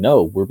saying,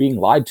 no, we're being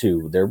lied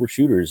to. There were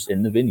shooters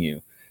in the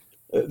venue.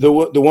 The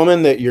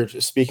woman that you're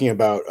speaking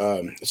about,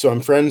 so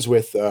I'm friends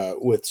with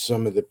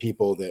some of the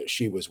people that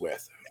she was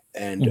with,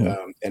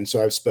 and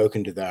so I've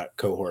spoken to that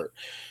cohort.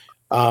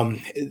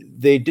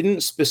 They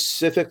didn't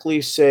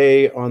specifically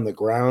say on the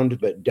ground,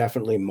 but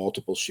definitely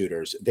multiple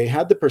shooters. They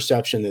had the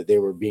perception that they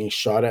were being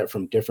shot at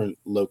from different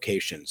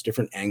locations,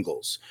 different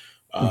angles,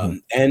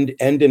 and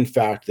in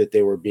fact that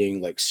they were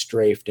being like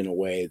strafed in a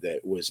way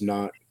that was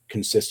not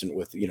consistent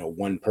with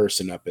one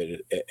person up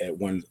at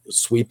one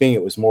sweeping.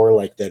 It was more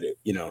like that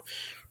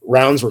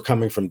rounds were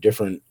coming from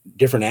different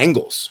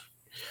angles.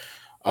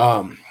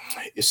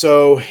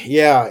 So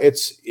yeah,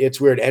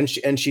 it's weird, and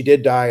she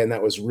did die, and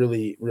that was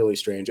really, really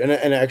strange, and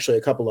actually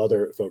a couple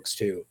other folks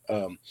too.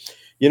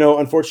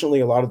 Unfortunately,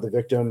 a lot of the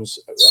victims,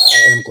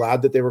 I'm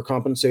glad that they were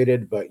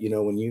compensated, but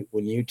when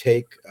you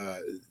take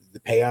the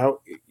payout,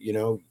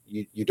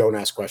 you don't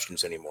ask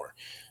questions anymore.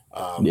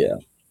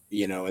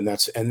 And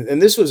that's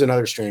and this was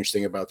another strange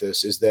thing about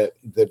this, is that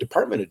the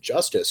Department of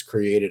Justice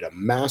created a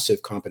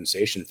massive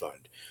compensation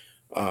fund,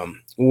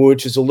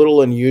 which is a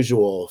little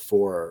unusual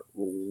for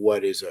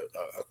what is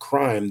a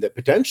crime that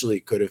potentially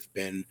could have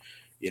been,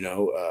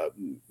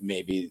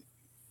 maybe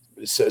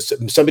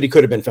somebody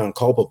could have been found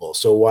culpable.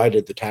 So why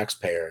did the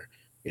taxpayer,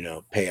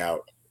 pay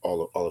out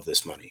all of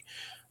this money?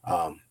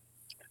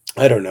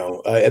 I don't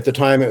know. At the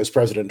time, it was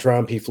President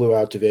Trump. He flew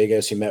out to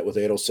Vegas. He met with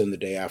Adelson the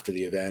day after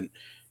the event,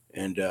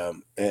 and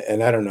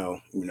I don't know.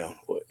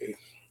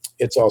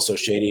 It's also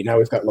shady. Now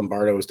we've got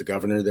Lombardo as the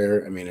governor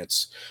there. I mean,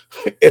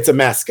 it's a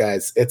mess,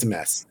 guys. It's a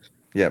mess.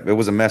 Yeah, it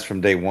was a mess from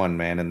day one,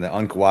 man. And the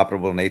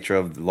uncooperative nature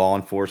of the law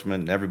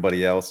enforcement and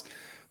everybody else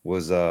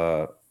was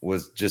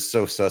just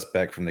so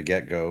suspect from the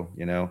get-go,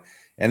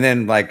 And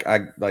then like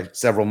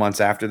several months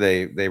after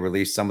they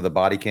released some of the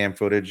body cam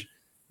footage,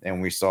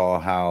 and we saw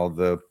how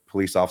the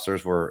police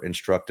officers were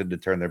instructed to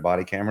turn their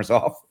body cameras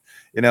off,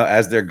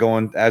 as they're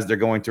going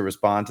to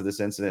respond to this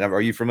incident.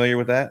 Are you familiar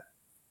with that?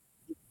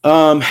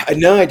 No,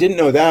 I didn't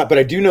know that, but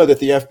I do know that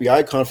the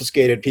FBI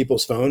confiscated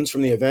people's phones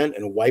from the event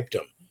and wiped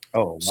them.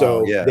 Oh, wow,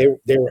 so yeah.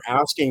 They were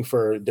asking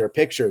for their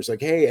pictures,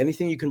 like, hey,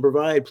 anything you can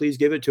provide, please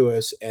give it to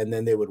us. And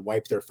then they would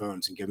wipe their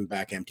phones and give them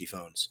back empty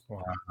phones.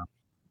 Wow.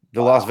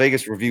 The Las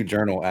Vegas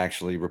Review-Journal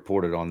actually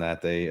reported on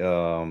that.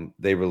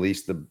 They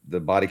released the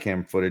body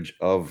cam footage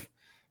of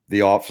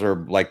the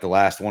officer, like the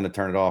last one to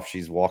turn it off.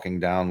 She's walking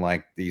down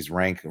like these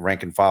rank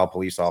and file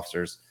police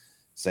officers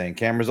saying,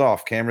 cameras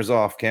off, cameras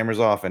off, cameras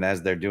off. And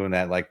as they're doing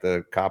that, like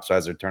the cops,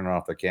 as they're turning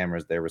off their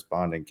cameras, they're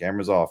responding,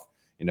 cameras off.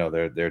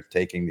 They're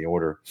taking the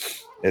order.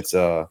 It's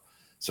so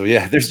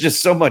yeah, there's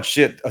just so much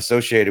shit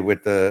associated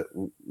with the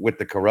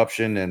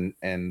corruption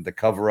and the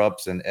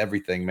cover-ups and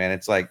everything, man.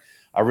 It's like,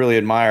 I really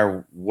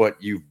admire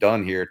what you've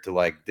done here to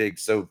like dig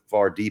so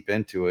far deep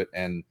into it.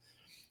 And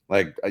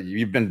like,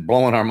 you've been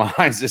blowing our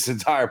minds this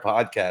entire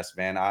podcast,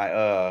 man.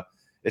 I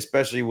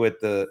especially with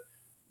the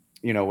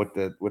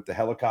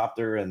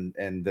helicopter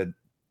and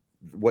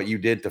what you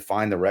did to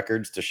find the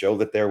records to show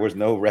that there was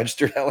no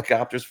registered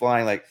helicopters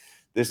flying. Like,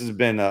 this has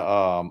been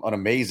an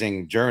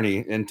amazing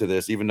journey into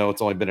this, even though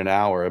it's only been an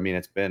hour. I mean,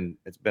 it's been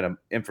an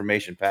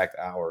information packed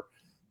hour,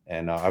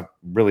 and I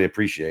really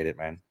appreciate it,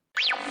 man.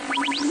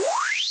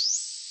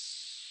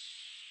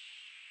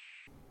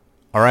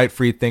 All right,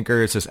 free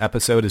thinkers, this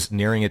episode is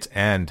nearing its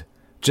end.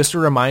 Just a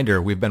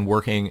reminder, we've been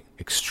working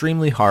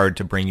extremely hard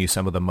to bring you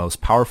some of the most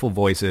powerful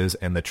voices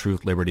in the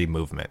Truth Liberty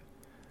movement.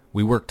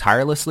 We work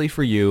tirelessly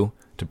for you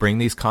to bring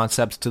these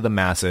concepts to the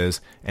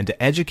masses and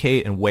to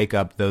educate and wake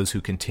up those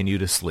who continue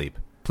to sleep.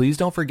 Please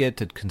don't forget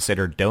to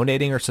consider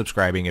donating or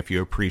subscribing if you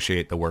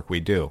appreciate the work we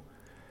do.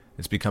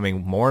 It's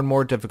becoming more and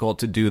more difficult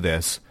to do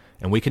this,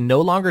 and we can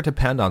no longer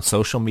depend on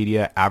social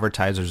media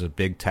advertisers of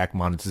big tech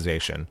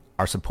monetization.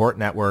 Our support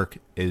network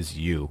is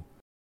you.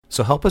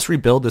 So help us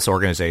rebuild this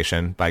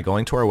organization by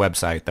going to our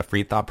website,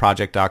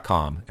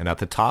 thefreethoughtproject.com, and at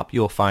the top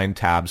you'll find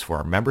tabs for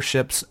our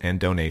memberships and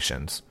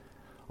donations.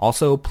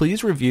 Also,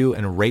 please review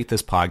and rate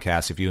this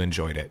podcast if you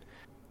enjoyed it.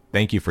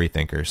 Thank you, free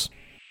thinkers.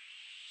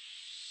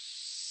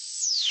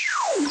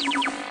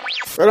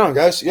 Right on,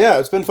 guys. Yeah,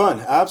 it's been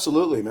fun.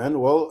 Absolutely, man.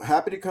 Well,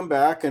 happy to come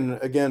back. And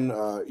again,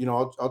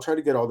 I'll try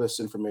to get all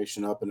this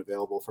information up and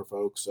available for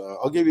folks.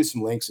 I'll give you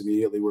some links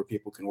immediately where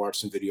people can watch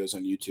some videos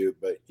on YouTube,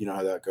 but you know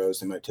how that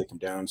goes. They might take them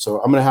down. So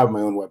I'm going to have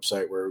my own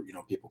website where,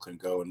 people can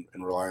go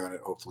and rely on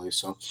it, hopefully.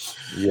 So,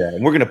 yeah.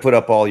 And we're going to put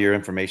up all your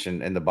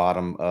information in the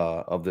bottom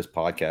of this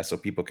podcast so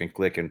people can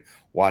click and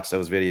watch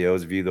those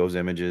videos, view those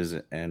images,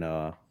 and,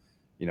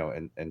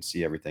 and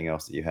see everything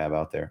else that you have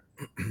out there.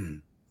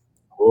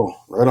 Cool.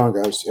 Right on,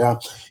 guys. Yeah.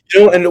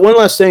 And one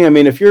last thing. I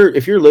mean, if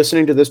you're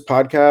listening to this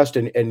podcast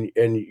and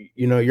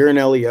you're an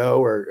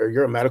LEO or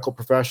you're a medical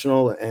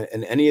professional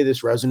and any of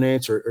this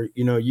resonates or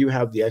you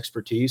have the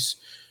expertise,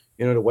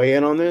 to weigh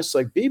in on this,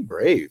 like, be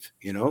brave.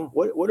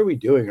 What are we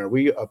doing? Are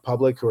we a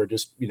public who are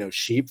just,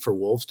 sheep for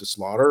wolves to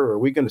slaughter? Or are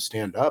we going to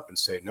stand up and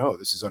say, no,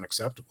 this is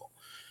unacceptable?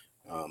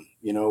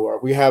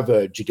 We have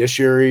a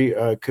judiciary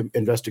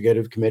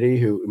investigative committee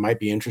who might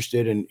be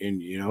interested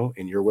in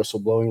your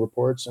whistleblowing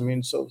reports. I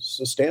mean, so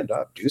stand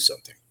up, do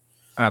something.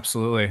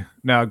 Absolutely.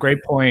 No,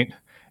 great point.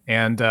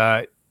 And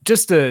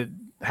just to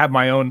have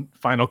my own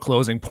final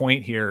closing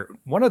point here,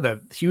 one of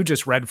the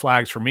hugest red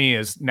flags for me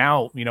is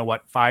now,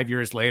 5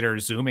 years later,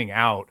 zooming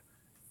out,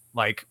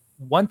 like,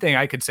 one thing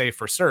I could say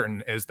for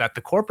certain is that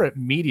the corporate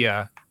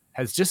media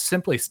has just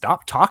simply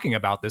stopped talking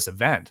about this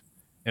event.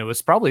 It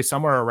was probably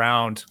somewhere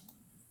around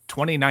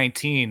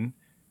 2019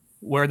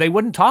 where they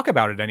wouldn't talk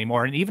about it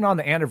anymore. And even on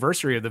the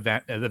anniversary of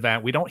the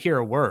event, we don't hear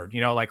a word,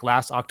 like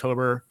last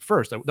October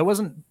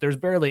 1st, there's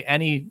barely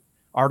any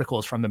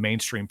articles from the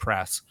mainstream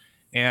press.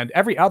 And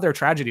every other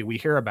tragedy we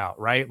hear about,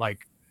 right?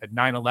 Like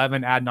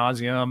 9/11 ad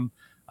nauseum,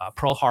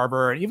 Pearl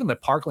Harbor, and even the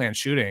Parkland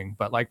shooting,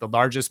 but like the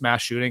largest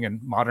mass shooting in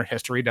modern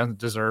history doesn't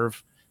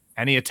deserve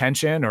any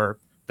attention or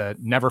the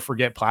never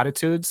forget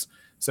platitudes.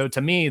 So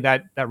to me,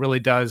 that really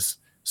does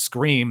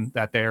scream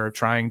that they're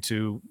trying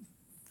to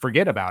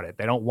forget about it.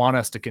 They don't want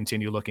us to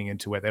continue looking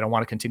into it. They don't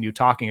want to continue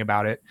talking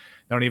about it.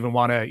 They don't even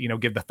want to,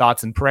 give the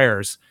thoughts and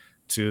prayers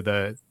to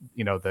the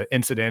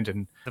incident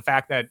and the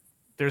fact that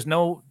there's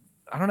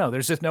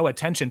just no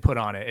attention put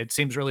on it. It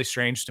seems really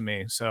strange to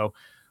me. So,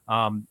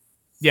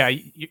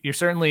 you're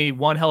certainly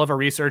one hell of a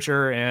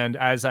researcher. And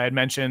as I had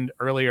mentioned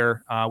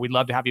earlier, we'd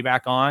love to have you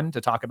back on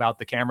to talk about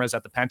the cameras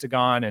at the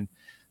Pentagon and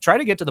try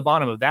to get to the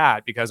bottom of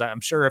that, because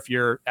I'm sure if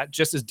you're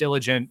just as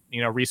diligent,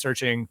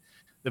 researching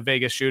the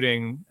Vegas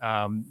shooting,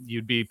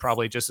 you'd be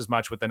probably just as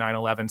much with the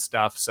 9/11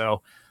 stuff.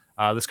 So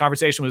this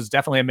conversation was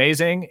definitely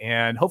amazing.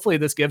 And hopefully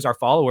this gives our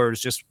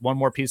followers just one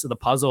more piece of the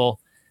puzzle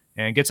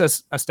and gets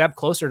us a step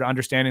closer to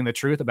understanding the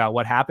truth about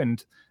what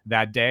happened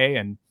that day.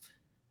 And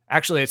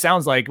actually, it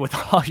sounds like with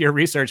all your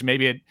research,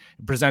 maybe it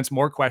presents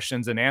more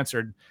questions than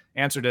answered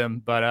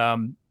them. But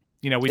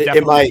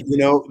it might,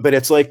 but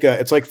it's like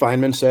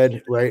Feynman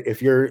said, right?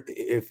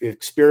 If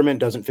experiment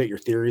doesn't fit your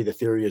theory, the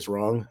theory is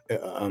wrong.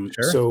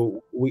 Sure.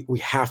 So we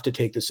have to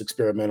take this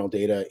experimental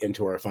data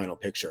into our final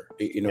picture.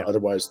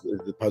 Otherwise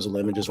the puzzle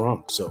image is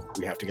wrong. So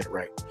we have to get it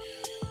right.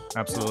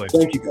 Absolutely.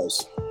 Thank you,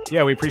 guys.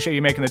 Yeah, we appreciate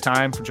you making the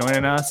time for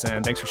joining us,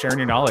 and thanks for sharing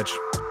your knowledge.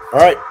 All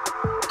right.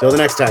 Till the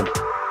next time.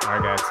 All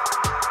right,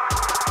 guys.